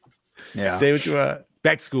 yeah. Say what you want.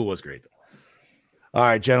 Back to School was great. All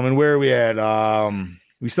right, gentlemen, where are we at?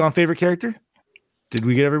 We still on favorite character? Did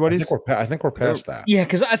we get I everybody's? think we're past that. Yeah,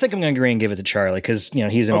 because I think I'm gonna agree and give it to Charlie because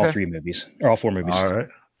he's in all Okay. three movies or all four movies. All right.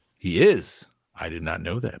 He is. I did not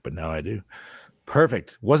know that, but now I do.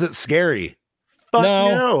 Perfect. Was it scary? Fuck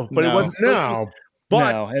no. But it No. wasn't supposed to. No.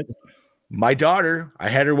 But No, my daughter, I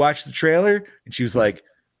had her watch the trailer, and she was like,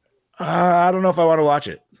 I don't know if I want to watch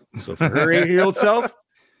it. So for her 8-year-old self,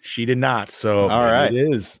 she did not. So All right. it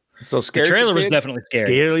is. So the scary. trailer for was kids? definitely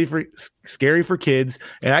scary. Scary for kids.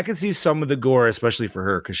 And I can see some of the gore, especially for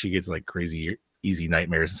her, because she gets like crazy, easy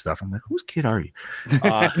nightmares and stuff. I'm like, whose kid are you?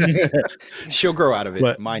 She'll grow out of it.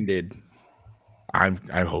 But- Mine did.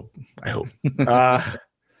 I hope.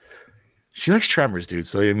 She likes Tremors, dude.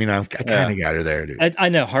 So I mean, I kind of got her there, dude. I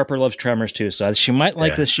know Harper loves Tremors too, so she might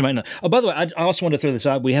like Yeah. this. She might not. Oh, by the way, I also want to throw this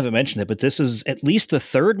out. We haven't mentioned it, but this is at least the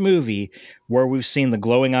third movie where we've seen the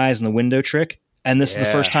glowing eyes and the window trick, and this is the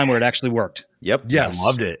first time where it actually worked. Yep. Yes. I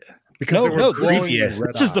loved it. Because they were no, glowing this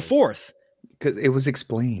red is the eyes. fourth. Because it was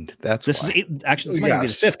explained. That's This why. is actually this might be the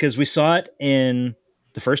Yes. fifth because we saw it in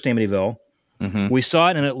the first Amityville. Mhm. We saw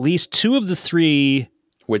it in at least two of the three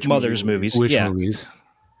Which Mothers movies. Which yeah, movies?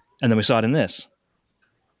 and then we saw it in this.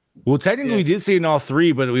 Well, technically, we did see it in all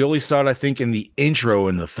three, but we only saw it, I think, in the intro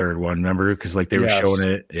in the third one. Remember, because like they were showing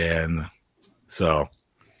it, and so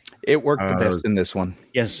it worked the best in this one.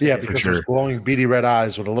 Yes, yeah, because there's glowing, beady red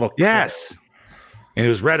eyes with a little yes, and it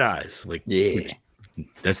was red eyes. Like, yeah,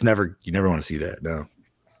 that's never you never want to see that. No,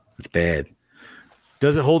 it's bad.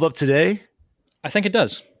 Does it hold up today? I think it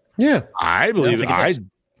does. Yeah, I believe it.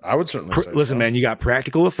 I would certainly say listen, so. man. You got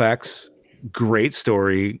practical effects, great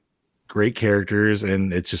story, great characters,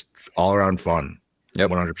 and it's just all around fun. Yep,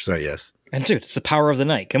 100%. Yes. And dude, it's the power of the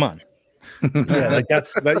night. Come on. Yeah,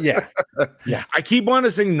 like yeah. I keep wanting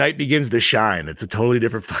to sing "Night Begins to Shine." It's a totally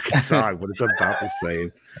different fucking song, but it's about the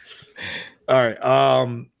same. All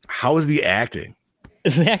right. How was the acting?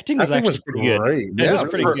 The acting was actually pretty great. good. Yeah, it was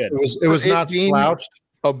pretty good. It was not slouched.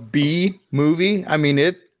 A B movie. I mean,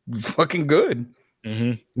 it fucking good.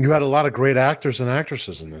 Mm-hmm. You had a lot of great actors and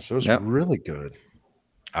actresses in this. It was really good.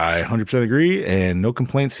 I 100% agree, and no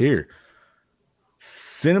complaints here.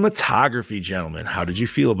 Cinematography, gentlemen, how did you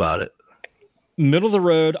feel about it? Middle of the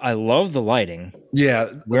road. I love the lighting. Yeah,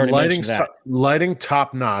 We already mentioned that. lighting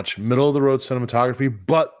top notch, middle of the road cinematography,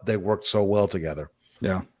 but they worked so well together.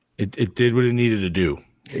 Yeah, It did what it needed to do.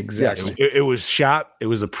 exactly. It was shot. It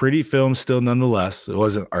was a pretty film still, nonetheless. It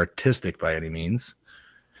wasn't artistic by any means.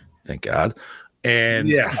 Thank God. And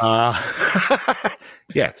yeah,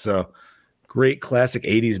 so great classic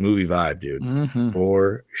 80s movie vibe, dude.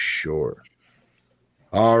 For sure.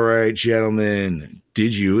 All right, gentlemen.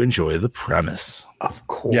 Did you enjoy the premise? Of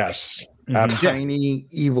course. Yes. Tiny,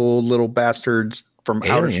 evil little bastards from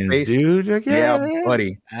outer Aliens, space. dude. Like, Yeah,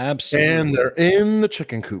 buddy. Absolutely. And they're in the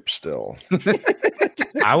chicken coop still.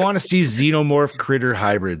 I want to see xenomorph critter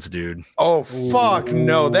hybrids, dude. Oh, fuck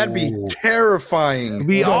no. That'd be terrifying. It'd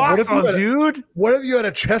be Yo, what if awesome, you had dude. What if you had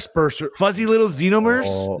a chest burster? Fuzzy little xenomorphs?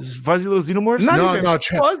 Oh. Fuzzy little xenomorphs? Not No, even no,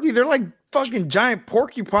 fuzzy. They're like fucking giant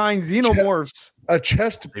porcupine xenomorphs. A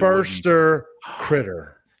chest burster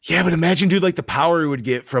critter. Yeah, but imagine, dude, like the power it would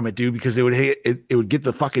get from it, dude, because it would hit it would get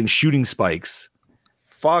the fucking shooting spikes.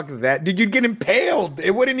 Fuck that. Dude, you'd get impaled.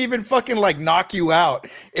 It wouldn't even fucking like knock you out.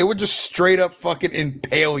 It would just straight up fucking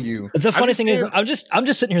impale you. The funny thing is, I'm just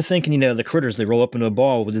sitting here thinking, the critters, they roll up into a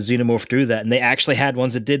ball with the xenomorph do that, and they actually had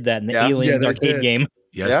ones that did that in the Aliens arcade game.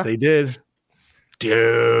 Yes, they did.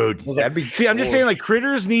 Dude. That'd be See, I'm just saying, like,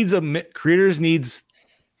 Critters needs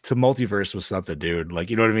to multiverse with something, dude. Like,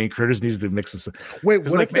 you know what I mean? Critters needs to mix with something. Wait,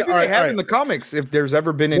 what if maybe they have in the comics if there's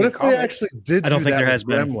ever been What any if comics. they actually did I don't do think that there has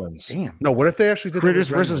with been. Gremlins? Damn. No, what if they actually did Critters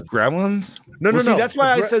that with versus Gremlins? Gremlins? No, See, that's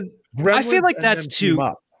why I said I feel like Gremlins that's and then team too.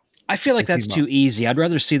 up. I feel like that's team too easy. I'd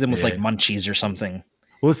rather see them with Yeah. like munchies or something.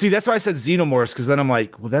 Well, see, that's why I said xenomorphs, because then I'm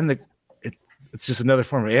like, well, then it's just another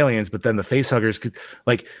form of aliens, but then the facehuggers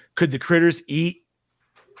could the critters eat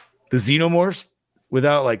the xenomorphs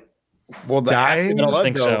without like Well, the dying? acid I don't blood,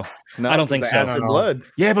 think though. so. No, I don't think the so. Acid No. blood.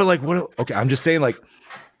 Yeah, but like what? Okay, I'm just saying like,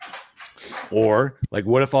 or like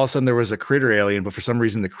what if all of a sudden there was a critter alien, but for some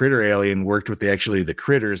reason the critter alien worked with the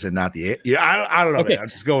critters and not the I don't know. Okay, Man. I'm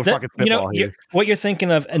just going That- fucking spitball here. what you're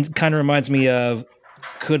thinking of, and kind of reminds me of,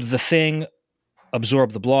 could the thing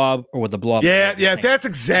absorb the blob, or would the blob? Yeah, absorb the yeah, thing? that's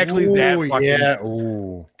exactly that. Ooh, Fucking, yeah.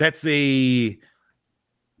 Ooh. that's a.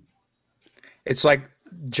 It's like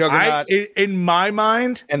Juggernaut. In my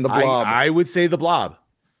mind, And the Blob. I would say the blob.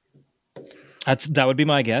 That would be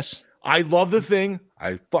my guess. I love the thing.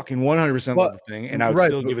 I fucking 100% love the thing, and I would right,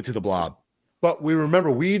 still but- give it to the blob. But we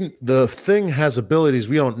remember the thing has abilities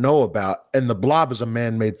we don't know about, and the blob is a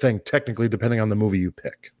man-made thing, technically, depending on the movie you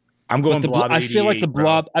pick. I'm going But blob. I feel like 88, the bro.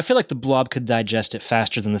 blob. I feel like the blob could digest it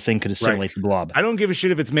faster than the thing could assimilate the blob. I don't give a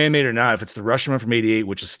shit if it's man-made or not. If it's the Russian one from '88,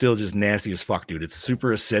 which is still just nasty as fuck, dude. It's super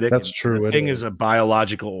acidic. That's and true, The it thing is. is a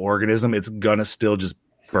biological organism. It's gonna still just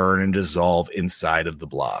burn and dissolve inside of the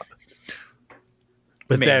blob.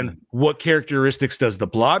 But then, what characteristics does the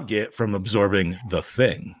blob get from absorbing the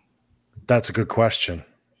thing? That's a good question.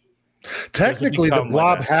 Technically, the become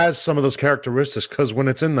blob like has some of those characteristics because when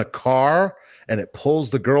it's in the car and it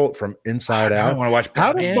pulls the girl from inside I out, want to watch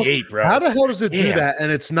how Blob the, fuck, 88, bro. how the hell does it do Damn. that?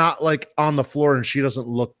 And it's not like on the floor and she doesn't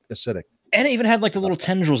look acidic. And it even had like the little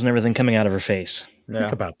tendrils and everything coming out of her face.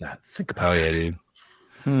 Think about that. Think about Oh that. yeah,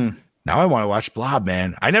 dude. Now I want to watch Blob,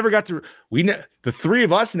 man. I never got to. The three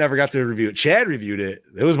of us never got to review it. Chad reviewed it.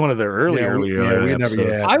 It was one of the early we never.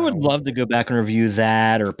 episodes. Yeah. I would love to go back and review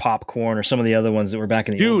that or Popcorn or some of the other ones that were back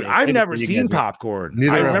in the Dude, old days. I've Maybe never you seen guys- Popcorn.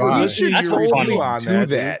 Neither I have remember I. We listening should to your fun review one. on do that.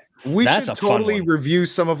 that. dude. We That's should a fun totally one. review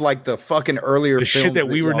some of like the fucking earlier The shit films that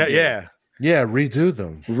we were. y'all did. Yeah. Yeah, redo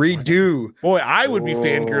them. Redo. Boy, I would be Oh.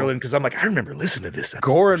 fangirling because I'm like, I remember listening to this. episode.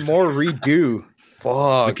 Gore and more redo.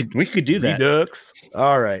 Fuck. We could do that. Redux.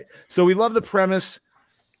 All right. So we love the premise.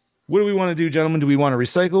 What do we want to do, gentlemen? Do we want to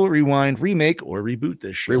recycle, rewind, remake, or reboot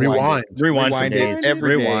this shit? Rewind. Rewind for Rewind days. it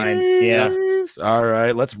every day. Rewind. Yeah. All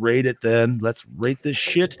right, let's rate it then. Let's rate this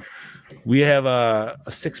shit. We have a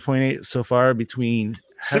 6.8 so far between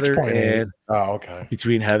Heather 6.8. and Oh, okay.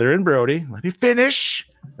 between Heather and Brody. Let me finish.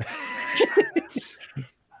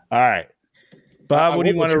 All right. Bob, what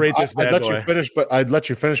do you want to rate this bad I'd let boy? you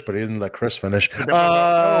finish, but he didn't let Chris finish.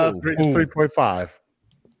 3.5.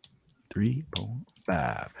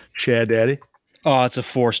 3.5. Chad Daddy, Oh, it's a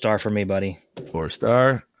 4-star for me, buddy.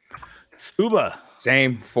 4-star. Scuba,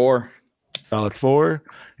 Same 4. solid 4.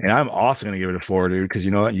 And I'm also going to give it a 4, dude, because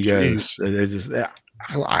you know what? You guys, it just,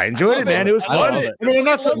 I enjoyed it, man. It was I love fun. it. I mean, I'm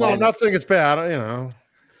not saying it's bad. You know.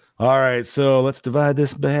 All right, so let's divide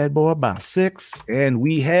this bad boy by 6, and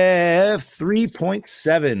we have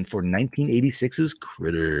 3.7 for 1986's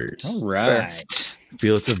Critters. All right. I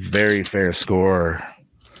feel it's a very fair score.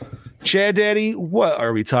 Chad Daddy, what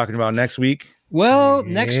are we talking about next week? Well,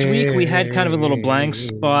 next week we had kind of a little blank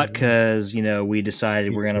spot because we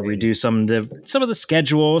decided we're going to redo some of the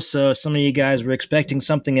schedule. So some of you guys were expecting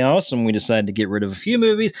something else, and we decided to get rid of a few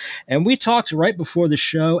movies. And we talked right before the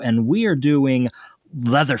show, and we are doing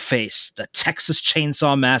Leatherface, the Texas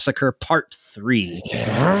Chainsaw Massacre Part 3. It's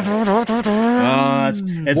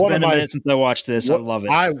been a minute since I watched this. I love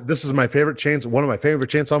it. This is my favorite one of my favorite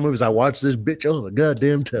chainsaw movies. I watched this bitch all the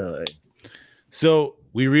goddamn time. So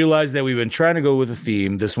we realized that we've been trying to go with a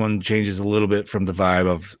theme. This one changes a little bit from the vibe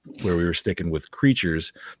of where we were sticking with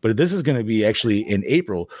creatures, but this is going to be actually in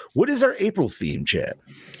April. What is our April theme, Chad?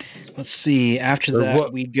 Let's see. After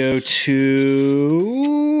that, we go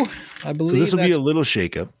to, I believe so this will be a little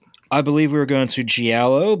shakeup. I believe we were going to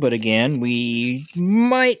Giallo, but again, we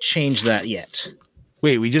might change that yet.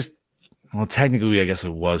 Wait, well, technically, I guess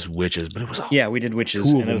it was Witches, but it was we did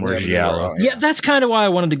Witches. Two of them were Giallo. Yeah, that's kind of why I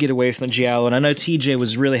wanted to get away from the Giallo, and I know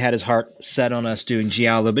TJ really had his heart set on us doing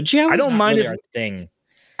Giallo, but Giallo, I don't mind really if our thing.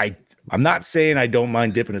 I'm not saying I don't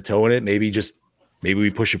mind dipping a toe in it. Maybe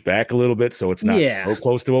we push it back a little bit so it's not so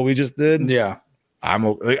close to what we just did. Yeah,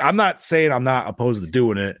 I'm not saying I'm not opposed to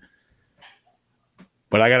doing it,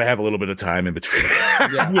 but I got to have a little bit of time in between.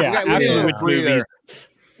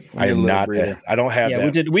 I am not. I don't have. Yeah,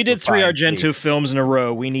 that we did 3 refined Argento taste. films in a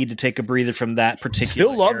row. We need to take a breather from that particular.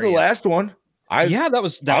 Still love area. the last one. That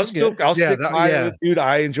was good. I'll stick by it, dude.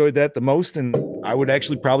 I enjoyed that the most, and I would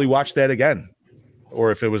actually probably watch that again.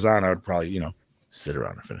 Or if it was on, I would probably sit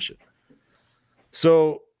around and finish it.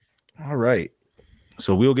 So, all right.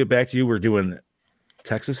 So we'll get back to you. We're doing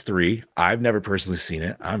Texas 3. I've never personally seen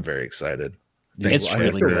it. I'm very excited. It's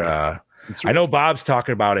really good. I know Bob's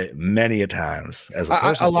talking about it many a times. As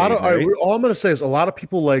A lot of all I'm going to say is a lot of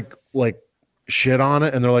people like shit on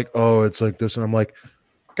it, and they're like, "Oh, it's like this," and I'm like,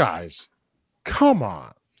 "Guys, come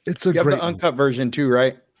on! It's a you have great the uncut version too,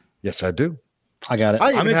 right?" Yes, I do. I got it.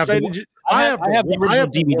 I'm excited. I have the original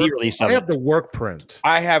DVD release. I have the work print.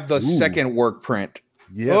 I have the second work print.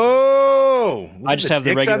 Yeah. Oh, I just have the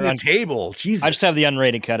dicks regular on the table. Jesus. I just have the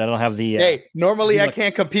unrated cut. I don't have the. Hey, normally I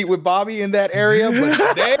can't compete with Bobby in that area, but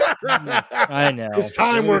today I know. This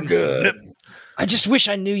time we're good. I just wish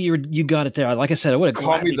I knew you got it there. Like I said, I would have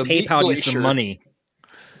gladly PayPal you some money.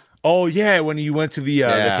 Oh yeah, when you went to the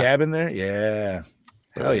cabin there, yeah.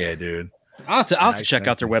 Hell yeah, dude. I'll have to check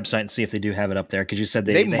out their website and see if they do have it up there because you said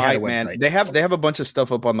they might, had a man. website. They have a bunch of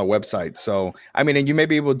stuff up on the website. So I mean, and you may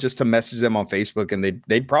be able just to message them on Facebook, and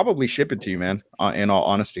they'd probably ship it to you, man. In all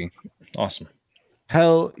honesty, awesome.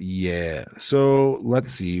 Hell yeah. So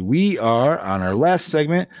let's see. We are on our last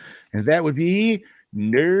segment, and that would be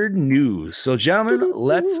nerd news. So, gentlemen,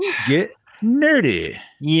 let's get nerdy.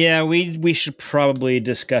 Yeah, we should probably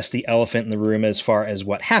discuss the elephant in the room as far as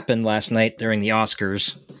what happened last night during the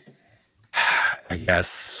Oscars. I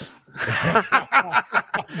guess.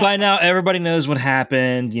 By now, everybody knows what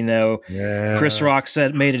happened. Chris Rock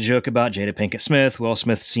made a joke about Jada Pinkett Smith. Will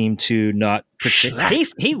Smith seemed to not.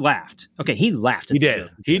 He laughed. Okay, he laughed.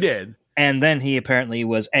 He did. And then he apparently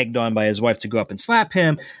was egged on by his wife to go up and slap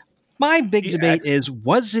him. My big debate is: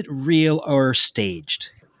 was it real or staged?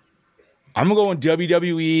 I'm going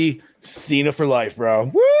WWE Cena for life, bro.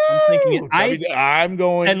 Woo! I'm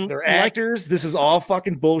going. And they're actors. This is all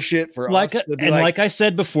fucking bullshit for us. Like I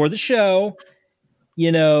said before the show,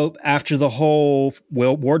 after the whole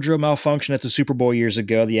wardrobe malfunction at the Super Bowl years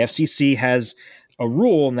ago, the FCC has a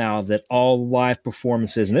rule now that all live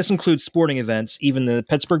performances, and this includes sporting events, even the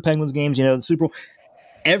Pittsburgh Penguins games, the Super Bowl,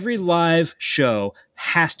 every live show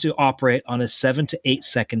has to operate on a 7 to 8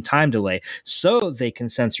 second time delay so they can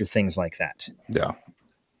censor things like that. Yeah.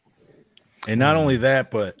 And not only that,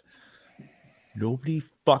 but nobody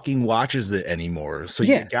fucking watches it anymore. So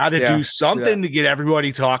Yeah. you got to do something to get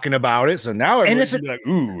everybody talking about it. So now everyone's like,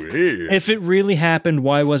 ooh, yeah. If it really happened,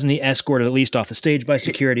 why wasn't he escorted at least off the stage by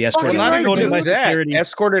security? Escorted, Well, not even escorted just by that. security.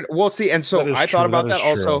 Escorted. Well, see, and so I thought about that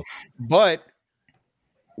also. But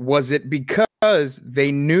was it because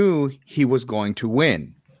they knew he was going to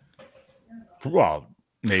win? Well,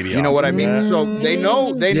 maybe. You know what I mean? So they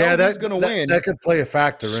know he's going to win. That could play a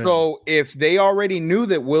factor. So if they already knew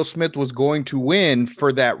that Will Smith was going to win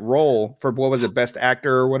for that role, for what was it, Best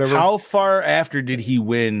Actor or whatever? How far after did he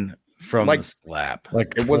win from the slap?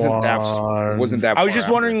 Like it wasn't that. I was just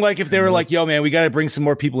wondering, like, if they were like, "Yo, man, we got to bring some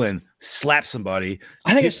more people in, slap somebody."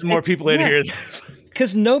 I think get some more people in here.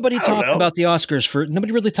 Because nobody talked about the Oscars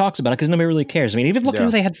nobody really talks about it because nobody really cares. I mean, even look at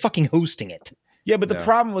who they had fucking hosting it. Yeah, but the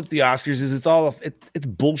problem with the Oscars is it's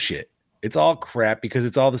bullshit. It's all crap because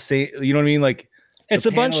it's all the same. You know what I mean? Like it's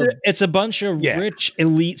a bunch of rich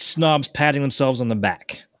elite snobs patting themselves on the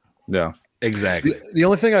back. Yeah, exactly. The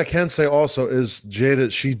only thing I can say also is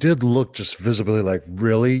Jada. She did look just visibly like,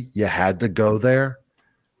 really, you had to go there.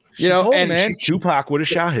 You know, and man, Tupac would have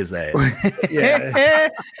shot his ass. Yeah.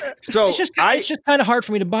 So it's just kind of hard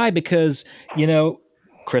for me to buy because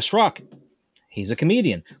Chris Rock. He's a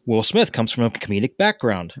comedian. Will Smith comes from a comedic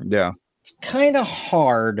background. Yeah. It's kind of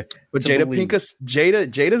hard. But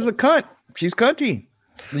Jada's a cunt. She's cunty.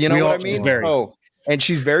 You know what I mean? And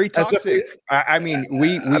she's very toxic. I mean,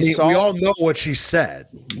 we all know what she said.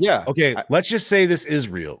 Yeah. Okay, let's just say this is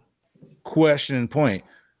real. Question and point.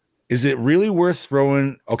 Is it really worth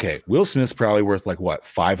throwing? Okay, Will Smith's probably worth like what,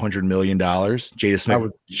 $500 million?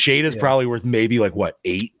 Jada's probably worth maybe like what,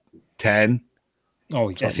 8, 10? Oh,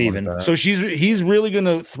 if even. Like so he's really going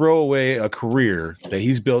to throw away a career that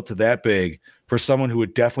he's built to that big for someone who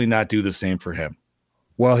would definitely not do the same for him.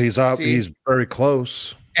 Well, he's up. He's very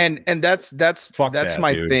close. And that's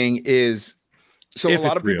my thing is. So a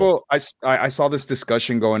lot of people, I saw this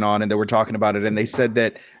discussion going on and they were talking about it and they said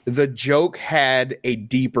that the joke had a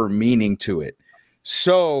deeper meaning to it.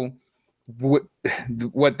 So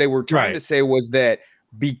what they were trying to say was that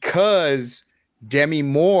because Demi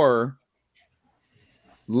Moore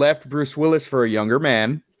left Bruce Willis for a younger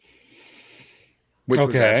man, which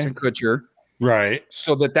was Ashton Kutcher. Right.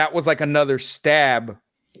 So that was like another stab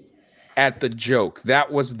at the joke.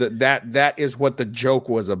 That was that is what the joke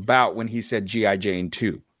was about when he said G.I. Jane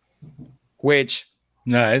 2. Which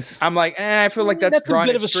nice. I'm like, I feel like that's drawing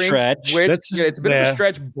a bit of a stretch. It's a bit of a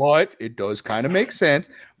stretch, but it does kind of make sense.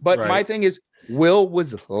 But my thing is, Will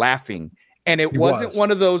was laughing, and it wasn't one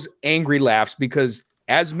of those angry laughs because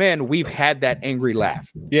as men, we've had that angry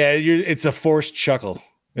laugh. Yeah, it's a forced chuckle.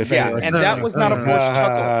 And that was not a forced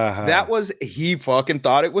chuckle. That was, he fucking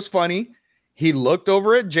thought it was funny. He looked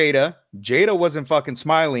over at Jada. Jada wasn't fucking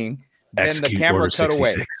smiling. Then the camera cut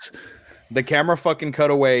away. The camera fucking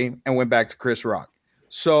cut away and went back to Chris Rock.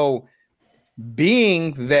 So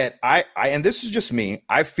being that I and this is just me,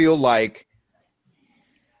 I feel like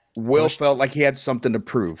Will felt like he had something to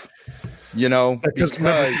prove. Because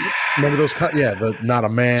remember those not a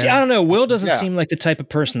man. See, I don't know. Will doesn't seem like the type of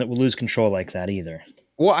person that will lose control like that either.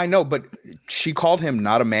 Well, I know, but she called him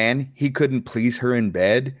not a man. He couldn't please her in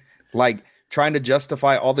bed, like trying to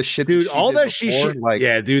justify all the shit. Dude, that all that before.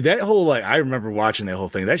 dude, that whole I remember watching that whole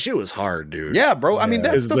thing. That shit was hard, dude. Yeah, bro. I mean,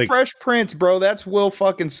 that's the Fresh Prince, bro. That's Will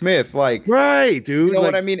fucking Smith. Like, right, dude. You know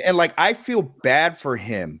what I mean? And I feel bad for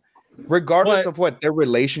him. Regardless of what their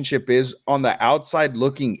relationship is on the outside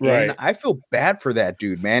looking in, I feel bad for that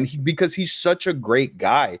dude, man. Because he's such a great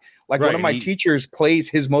guy. One of my teachers plays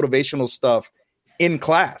his motivational stuff in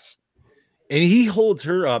class. And he holds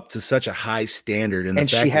her up to such a high standard. And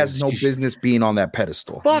she has no business being on that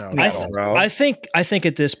pedestal. Fuck no, bro. I think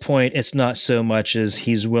at this point, it's not so much as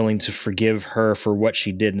he's willing to forgive her for what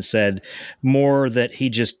she did and said, more that he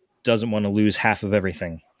just doesn't want to lose half of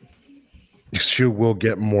everything. She will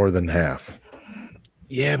get more than half.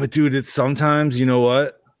 Yeah, but dude, it's sometimes, you know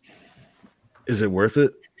what? Is it worth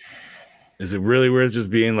it? Is it really worth just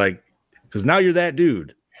being because now you're that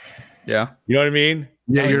dude. Yeah. You know what I mean?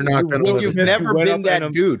 Yeah, you're not going to. You've never been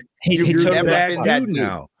that dude. You've never been that dude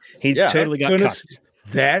now. He totally got cucked.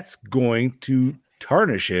 That's going to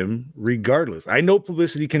tarnish him regardless. I know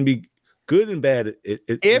publicity can be good and bad.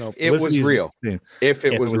 If it was real. If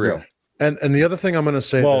it was real. And the other thing I'm going to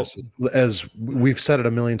say this, as we've said it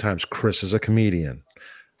a million times, Chris is a comedian.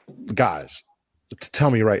 Guys,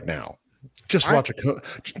 tell me right now, just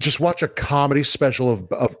watch a comedy special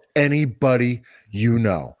of anybody you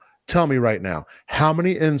know. Tell me right now, how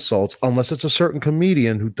many insults, unless it's a certain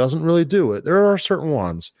comedian who doesn't really do it, there are certain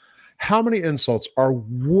ones. How many insults are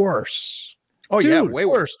worse? Oh, yeah, way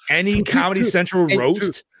worse. Any Comedy Central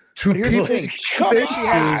roast? Two Here's the people's thing.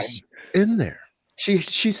 faces in there.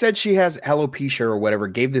 She said she has alopecia or whatever.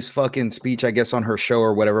 Gave this fucking speech, I guess, on her show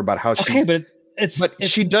or whatever about how she's. but it's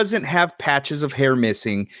she doesn't have patches of hair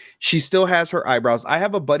missing. She still has her eyebrows. I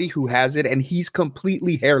have a buddy who has it, and he's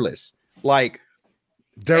completely hairless. Like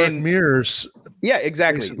Derek Mears. Yeah,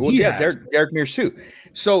 exactly. Well, yeah, Derek Mears too.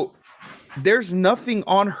 So there's nothing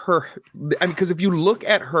on her. I mean, because if you look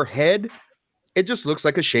at her head, it just looks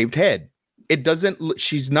like a shaved head. It doesn't.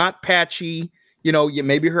 She's not patchy. You know,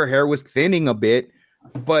 maybe her hair was thinning a bit,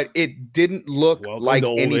 but it didn't look like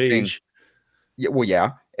anything. Yeah, well,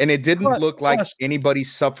 yeah. And it didn't look like anybody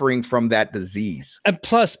suffering from that disease. And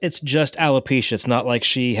plus, it's just alopecia. It's not like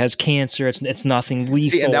she has cancer. It's nothing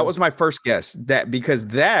lethal. See, and that was my first guess. Because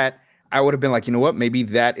I would have been like, you know what? Maybe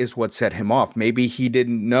that is what set him off. Maybe he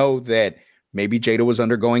didn't know that maybe Jada was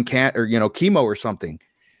undergoing chemo or something.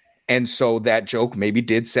 And so that joke maybe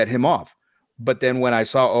did set him off. But then when I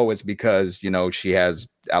saw, it's because, she has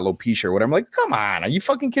alopecia or whatever, I'm like, come on, are you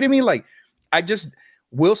fucking kidding me? Like,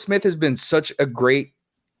 Will Smith has been such a great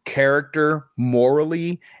character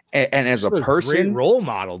morally and as a person, great role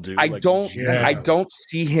model, dude. I don't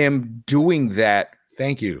see him doing that.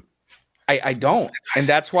 Thank you. I don't. And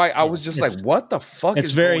that's why I was just like, what the fuck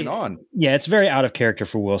is going on? Yeah, it's very out of character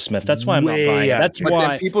for Will Smith. That's why I'm not buying it. That's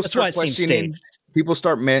why people start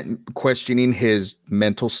questioning his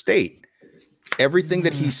mental state. Everything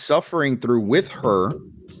that he's suffering through with her.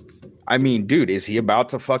 I mean, dude, is he about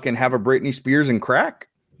to fucking have a Britney Spears and crack?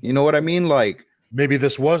 You know what I mean? Like, maybe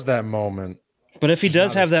this was that moment. But if he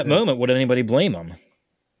does have that moment, would anybody blame him?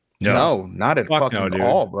 No, not at fucking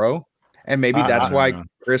all, bro. And maybe that's why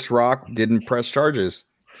Chris Rock didn't press charges.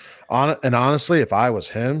 And honestly, if I was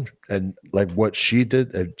him and like what she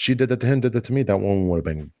did, if she did that to him, did that to me, that woman would have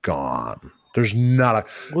been gone. There's not a.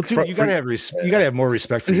 Well, dude, you gotta have more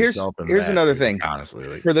respect for yourself. Here's another thing.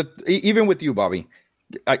 Honestly, even with you, Bobby,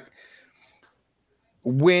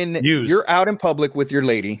 when you're out in public with your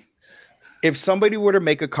lady, if somebody were to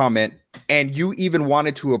make a comment and you even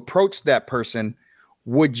wanted to approach that person,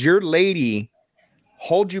 would your lady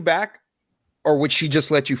hold you back, or would she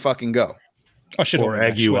just let you fucking go? Or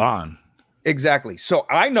egg you on? Exactly. So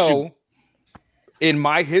I know in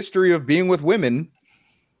my history of being with women,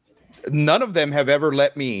 none of them have ever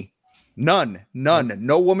let me. None.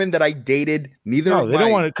 No woman that I dated. Neither. No, they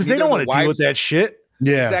don't want to, because they don't want to deal with that shit.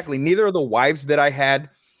 Yeah, exactly. Neither of the wives that I had,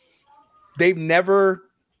 they've never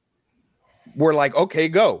were like, okay,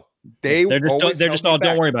 go. They're just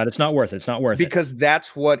don't worry about it. It's not worth it. It's not worth it. Because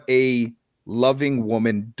that's what a loving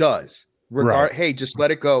woman does. Hey, just let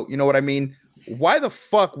it go. You know what I mean? Why the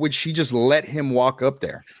fuck would she just let him walk up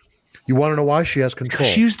there? You want to know why? She has control.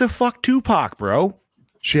 She used to fuck Tupac, bro.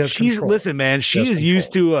 She's control. Listen, man, she is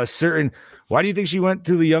used to a certain. Why do you think she went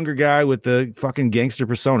to the younger guy with the fucking gangster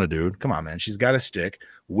persona, dude? Come on, man. She's got a stick.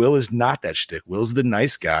 Will is not that stick. Will's the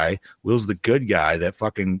nice guy. Will's the good guy that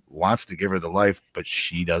fucking wants to give her the life, but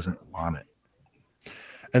she doesn't want it.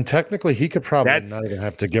 And technically, he could probably not even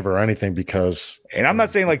have to give her anything because. And I'm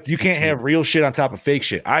not saying like you can't have real shit on top of fake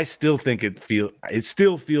shit. I still think it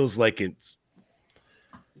still feels like it's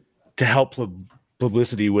to help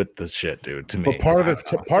publicity with the shit, dude. To me, but part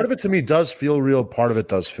of it to me does feel real. Part of it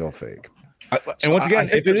does feel fake. And once again,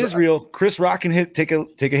 if it is real, Chris Rock can take a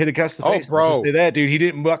hit across the face. Bro, just say that, dude. He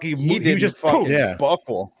didn't buck. He just fucking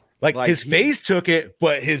buckle. Like his face took it,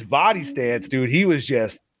 but his body stance, dude. He was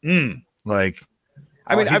just like.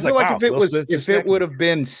 I mean, I feel like if it would have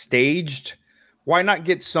been staged, why not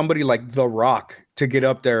get somebody like The Rock to get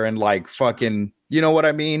up there and like fucking, you know what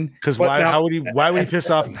I mean? Because why would he piss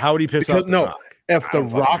off? How would he piss off? No, if The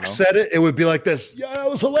Rock said it, it would be like this. Yeah, that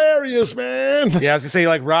was hilarious, man. Yeah, I was gonna say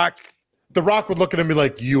like Rock. The Rock would look at him and be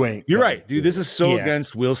like, "You ain't." You're right, dude. This is so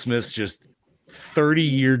against Will Smith's just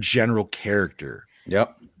 30-year general character.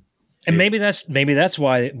 Yep. And maybe that's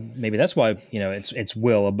why it's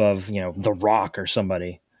Will above The Rock or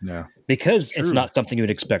somebody. Yeah, because it's not something you would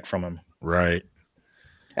expect from him. Right.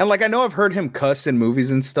 And like I know I've heard him cuss in movies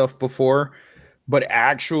and stuff before, but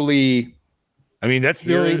actually, I mean that's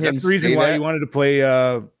the reason why he wanted to play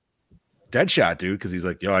Deadshot, dude. Because he's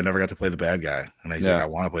like, yo, I never got to play the bad guy, and he's like, I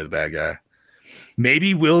want to play the bad guy.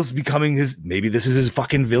 Maybe Will's becoming maybe this is his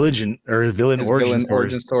fucking villain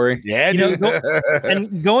origin story. Yeah, dude.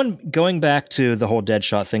 And going back to the whole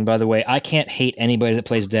Deadshot thing, by the way, I can't hate anybody that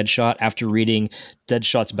plays Deadshot after reading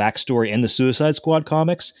Deadshot's backstory in the Suicide Squad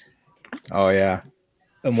comics. Oh yeah.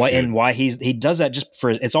 And why he does that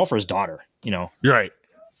it's all for his daughter, You're right.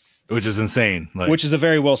 Which is insane. Which is a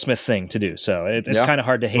very Will Smith thing to do. So it's kind of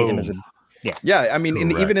hard to hate him as a Yeah, I mean,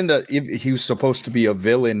 even he was supposed to be a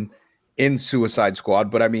villain in Suicide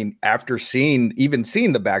Squad. But I mean, after seeing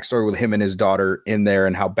the backstory with him and his daughter in there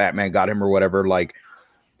and how Batman got him or whatever, like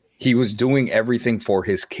he was doing everything for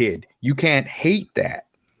his kid. You can't hate that.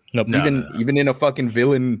 Nope. Even in a fucking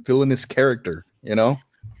villainous character, you know?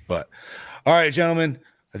 But all right, gentlemen,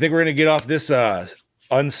 I think we're gonna get off this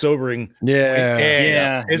unsobering.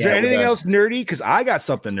 Yeah. Is there anything else nerdy? Because I got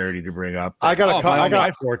something nerdy to bring up. I got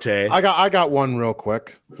my forte. I got one real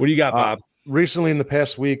quick. What do you got, Bob? Recently in the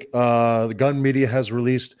past week, the Gun Media has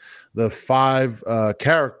released the 5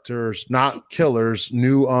 characters, not killers,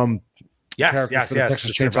 new characters for the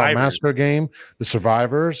Texas Chainsaw Massacre game, the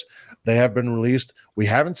survivors. They have been released. We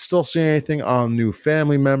haven't still seen anything on new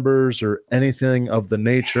family members or anything of the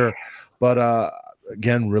nature, but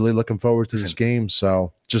again, really looking forward to this game.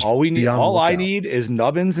 So just all I need is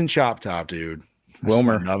Nubbins and Chop Top, dude.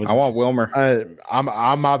 Wilmer. I want Wilmer. I'm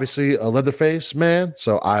obviously a Leatherface man,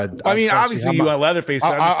 so I mean, obviously you want Leatherface.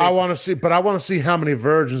 I want to see, but I want to see how many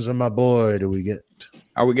versions of my boy do we get?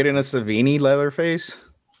 Are we getting a Savini Leatherface?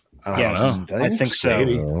 Yes, I think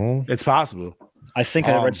so. It's possible. I think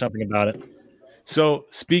I read something about it. So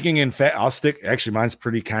speaking in I'll stick. Actually, mine's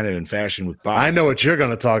pretty kind of in fashion with Bob. I know what you're going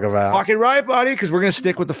to talk about. Fucking right, buddy, because we're going to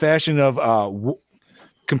stick with the fashion of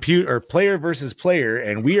player versus player,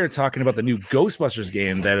 and we are talking about the new Ghostbusters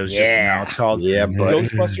game that was just announced called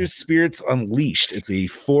Ghostbusters Spirits Unleashed. It's a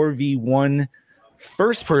 4v1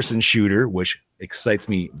 first-person shooter, which excites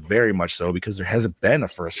me very much so because there hasn't been a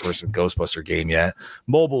first-person Ghostbuster game yet.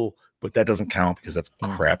 Mobile, but that doesn't count because that's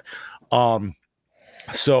crap.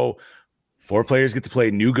 So 4 players get to play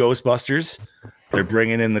new Ghostbusters. They're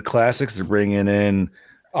bringing in the classics. They're bringing in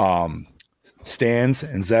Stans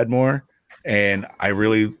and Zedmore. And I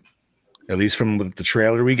really, at least from the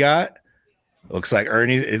trailer we got, it looks like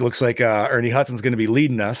Ernie Hudson's going to be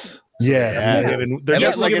leading us.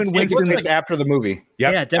 It's after the movie.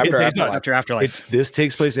 Yeah, definitely after Afterlife. This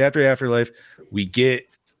takes place after Afterlife. We get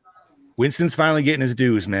Winston's finally getting his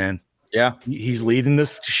dues, man. Yeah, he's leading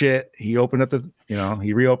this shit. He opened up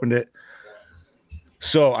he reopened it.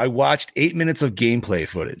 So I watched 8 minutes of gameplay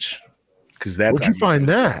footage because that's where'd you find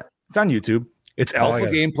that? It's on YouTube. It's alpha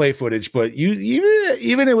gameplay footage, but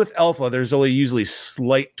even with alpha, there's only usually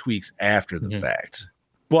slight tweaks after the fact.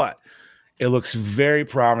 But it looks very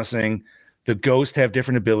promising. The ghosts have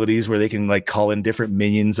different abilities where they can like call in different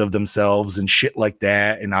minions of themselves and shit like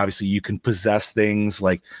that. And obviously you can possess things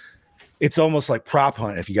like it's almost like Prop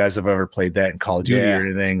Hunt. If you guys have ever played that in Call of Duty or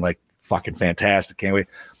anything, like fucking fantastic. Can't wait.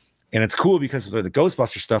 And it's cool because for the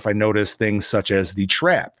Ghostbuster stuff, I noticed things such as the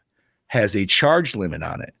trap has a charge limit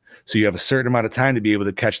on it. So you have a certain amount of time to be able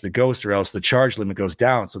to catch the ghost or else the charge limit goes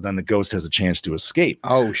down. So then the ghost has a chance to escape.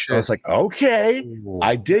 Oh, shit. So it's like, okay,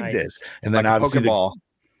 I dig this. And then like obviously Pokeball.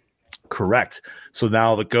 Correct. So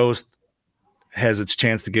now the ghost has its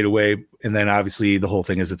chance to get away. And then obviously the whole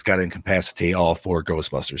thing is it's got to incapacitate all 4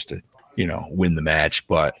 Ghostbusters to, win the match.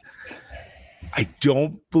 But I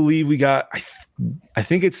don't believe we got, I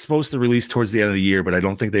think it's supposed to release towards the end of the year, but I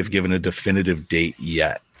don't think they've given a definitive date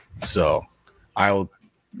yet. So I'll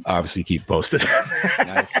obviously keep posted.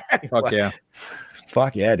 Nice.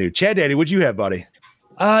 Fuck yeah, dude. Chad Daddy, what'd you have, buddy?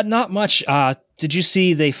 Not much. Did you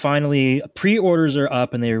see they finally pre-orders are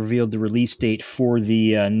up and they revealed the release date for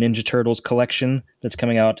the Ninja Turtles collection that's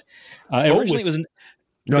coming out? Originally it was the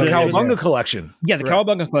Cowabunga collection. Yeah, the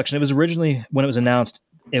Cowabunga collection. It was originally, when it was announced,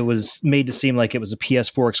 it was made to seem like it was a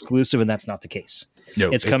PS4 exclusive, and that's not the case.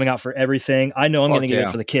 No, it's coming out for everything. I know I'm going to get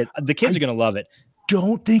it for the kid. The kids are going to love it.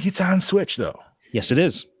 Don't think it's on Switch though. Yes, it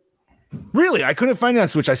is. Really? I couldn't find it on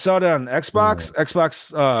Switch. I saw it on Xbox.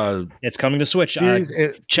 It's coming to Switch.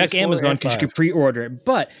 Check Amazon because you can pre-order it.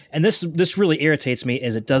 But this really irritates me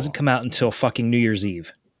is it doesn't come out until fucking New Year's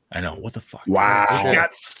Eve. I know. What the fuck? Wow. It's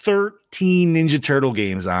got 13 Ninja Turtle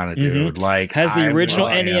games on it, dude. Like has the original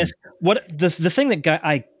NES. What the thing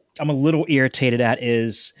that I'm a little irritated at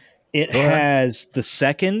is it has the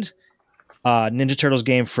second Ninja Turtles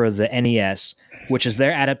game for the NES, which is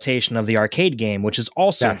their adaptation of the arcade game, which is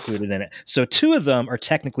also included in it. So 2 of them are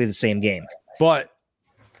technically the same game. But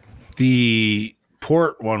the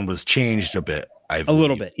port one was changed a bit. A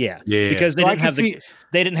little bit, yeah. Because they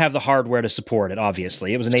didn't have the hardware to support it,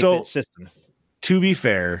 obviously. It was an 8-bit system. To be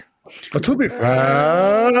fair,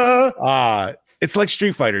 it's like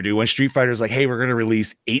Street Fighter, dude. When Street Fighter's like, hey, we're going to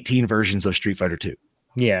release 18 versions of Street Fighter 2.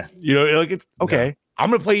 Yeah. Like it's okay. Yeah. I'm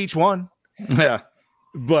going to play each one. Yeah.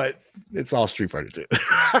 But it's all Street Fighter 2.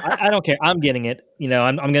 I don't care. I'm getting it.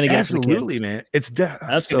 I'm going to get absolutely, it man. It's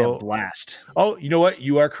that's going to be a blast. Oh, you know what?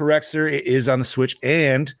 You are correct, sir. It is on the Switch,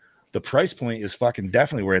 and the price point is fucking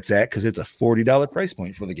definitely where it's at because it's a $40 price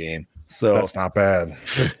point for the game. So that's not bad.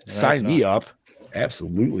 Sign me up.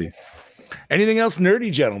 Absolutely. Anything else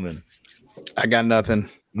nerdy, gentlemen? I got nothing.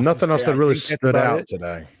 Nothing else that I really think that's stood about out it.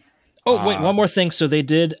 today. Oh, wait, one more thing. So they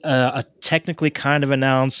did technically kind of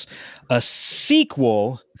announce a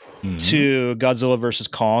sequel to Godzilla vs.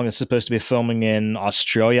 Kong. It's supposed to be filming in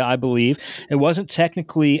Australia, I believe. It wasn't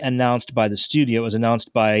technically announced by the studio. It was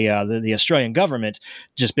announced by the Australian government,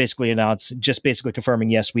 just basically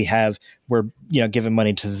confirming, yes, we're giving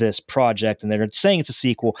money to this project, and they're saying it's a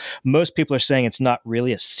sequel. Most people are saying it's not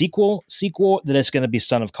really a sequel, that it's going to be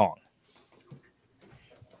Son of Kong.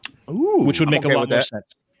 Ooh, which would make a okay lot with more that.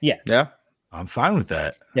 sense. Yeah. Yeah. I'm fine with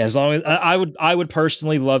that. Yeah, as long as I would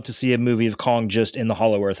personally love to see a movie of Kong just in the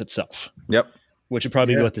Hollow Earth itself. Yep. Which would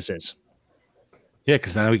probably be what this is. Yeah,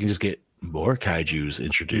 because now we can just get more kaijus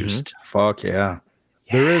introduced. Fuck yeah.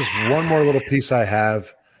 There is one more little piece I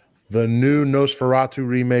have. The new Nosferatu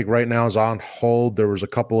remake right now is on hold. There was a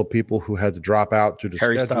couple of people who had to drop out due to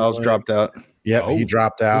Harry Styles scheduling. dropped out. Yep, he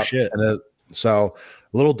dropped out. shit. And so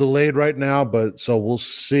a little delayed right now, but so we'll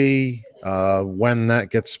see when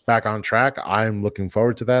that gets back on track. I'm looking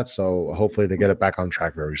forward to that. So hopefully they get it back on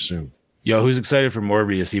track very soon. Yo, who's excited for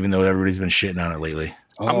Morbius, even though everybody's been shitting on it lately?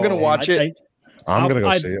 I'm gonna watch it. I'm gonna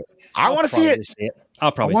go see it. I want to see it.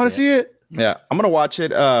 I'll probably want to see it. Yeah, I'm gonna watch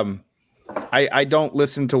it. I don't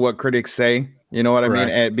listen to what critics say. You know what I mean?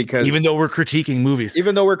 And because Even though we're critiquing movies,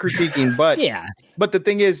 but yeah. But the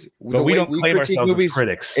thing is, but we don't claim critique ourselves movies, as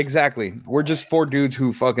critics. Exactly. We're just four dudes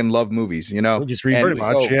who fucking love movies. You know, We just read And pretty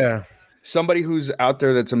much, so somebody who's out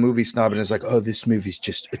there that's a movie snob and is like, "Oh, this movie's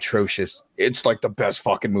just atrocious." It's like the best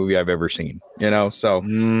fucking movie I've ever seen. You know, so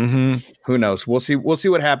who knows? We'll see. We'll see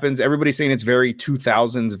what happens. Everybody's saying it's very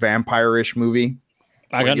 2000s vampire-ish movie.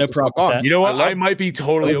 I got no problem with that. You know what? I might be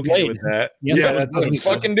totally okay with that. Yeah, that doesn't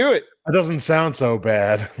fucking do it. That doesn't sound so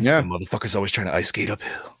bad. Yeah, Some motherfuckers always trying to ice skate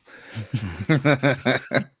uphill.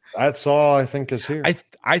 That's all I think is here.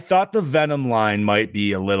 I thought the Venom line might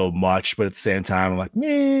be a little much, but at the same time, I'm like,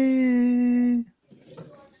 meh.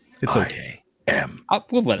 It's okay.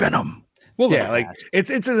 We'll let Venom. We'll let Yeah, like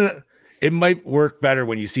it might work better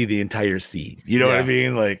when you see the entire scene. You know what I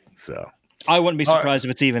mean? Like, so I wouldn't be surprised if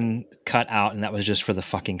it's even cut out and that was just for the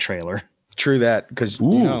fucking trailer. True that, because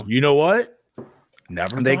you know what?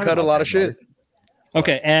 Never. They thought cut a about lot that, of shit.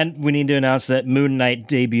 Okay, and we need to announce that Moon Knight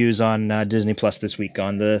debuts on Disney Plus this week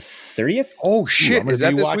on the 30th. Oh shit! Is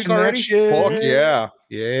that this week already? Fuck yeah.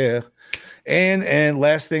 Yeah. And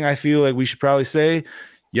last thing I feel like we should probably say,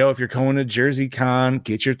 yo, if you're going to Jersey Con,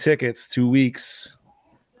 get your tickets 2 weeks.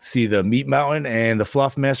 See the Meat Mountain and the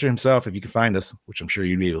Fluff Master himself, if you can find us, which I'm sure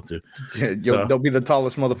you'd be able to. Yeah, So- they'll be the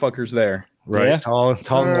tallest motherfuckers there. Right. Yeah. Tall and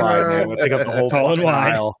wide, man. We'll take up the whole Tall and fucking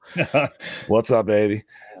wide. aisle. What's up, baby?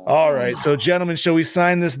 All right. So, gentlemen, shall we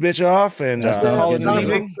sign this bitch off and call it an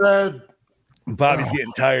evening? Bobby's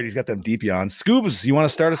getting tired. He's got them deep yawns. Scoobs, you want to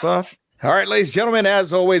start us off? All right, ladies and gentlemen,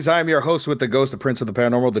 as always, I'm your host with the ghost, the prince of the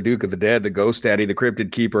paranormal, the duke of the dead, the ghost daddy, the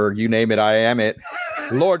cryptid keeper, you name it, I am it.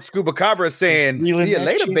 Lord Scuba Cabra saying, see you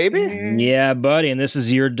later, baby. Yeah, buddy. And this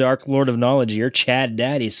is your Dark Lord of Knowledge, your Chad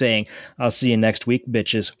Daddy saying, I'll see you next week,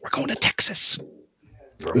 bitches. We're going to Texas.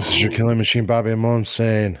 This is your killing machine, Bobby Amon,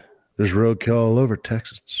 saying there's roadkill all over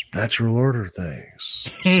Texas. It's natural order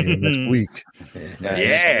things. See you next week.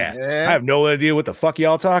 Yeah. I have no idea what the fuck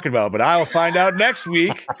y'all talking about, but I'll find out next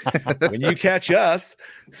week when you catch us.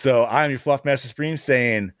 So I'm your Fluff Master Supreme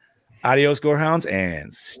saying adios, Gorehounds,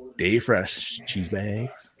 and stay fresh, cheese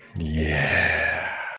bags. Yeah.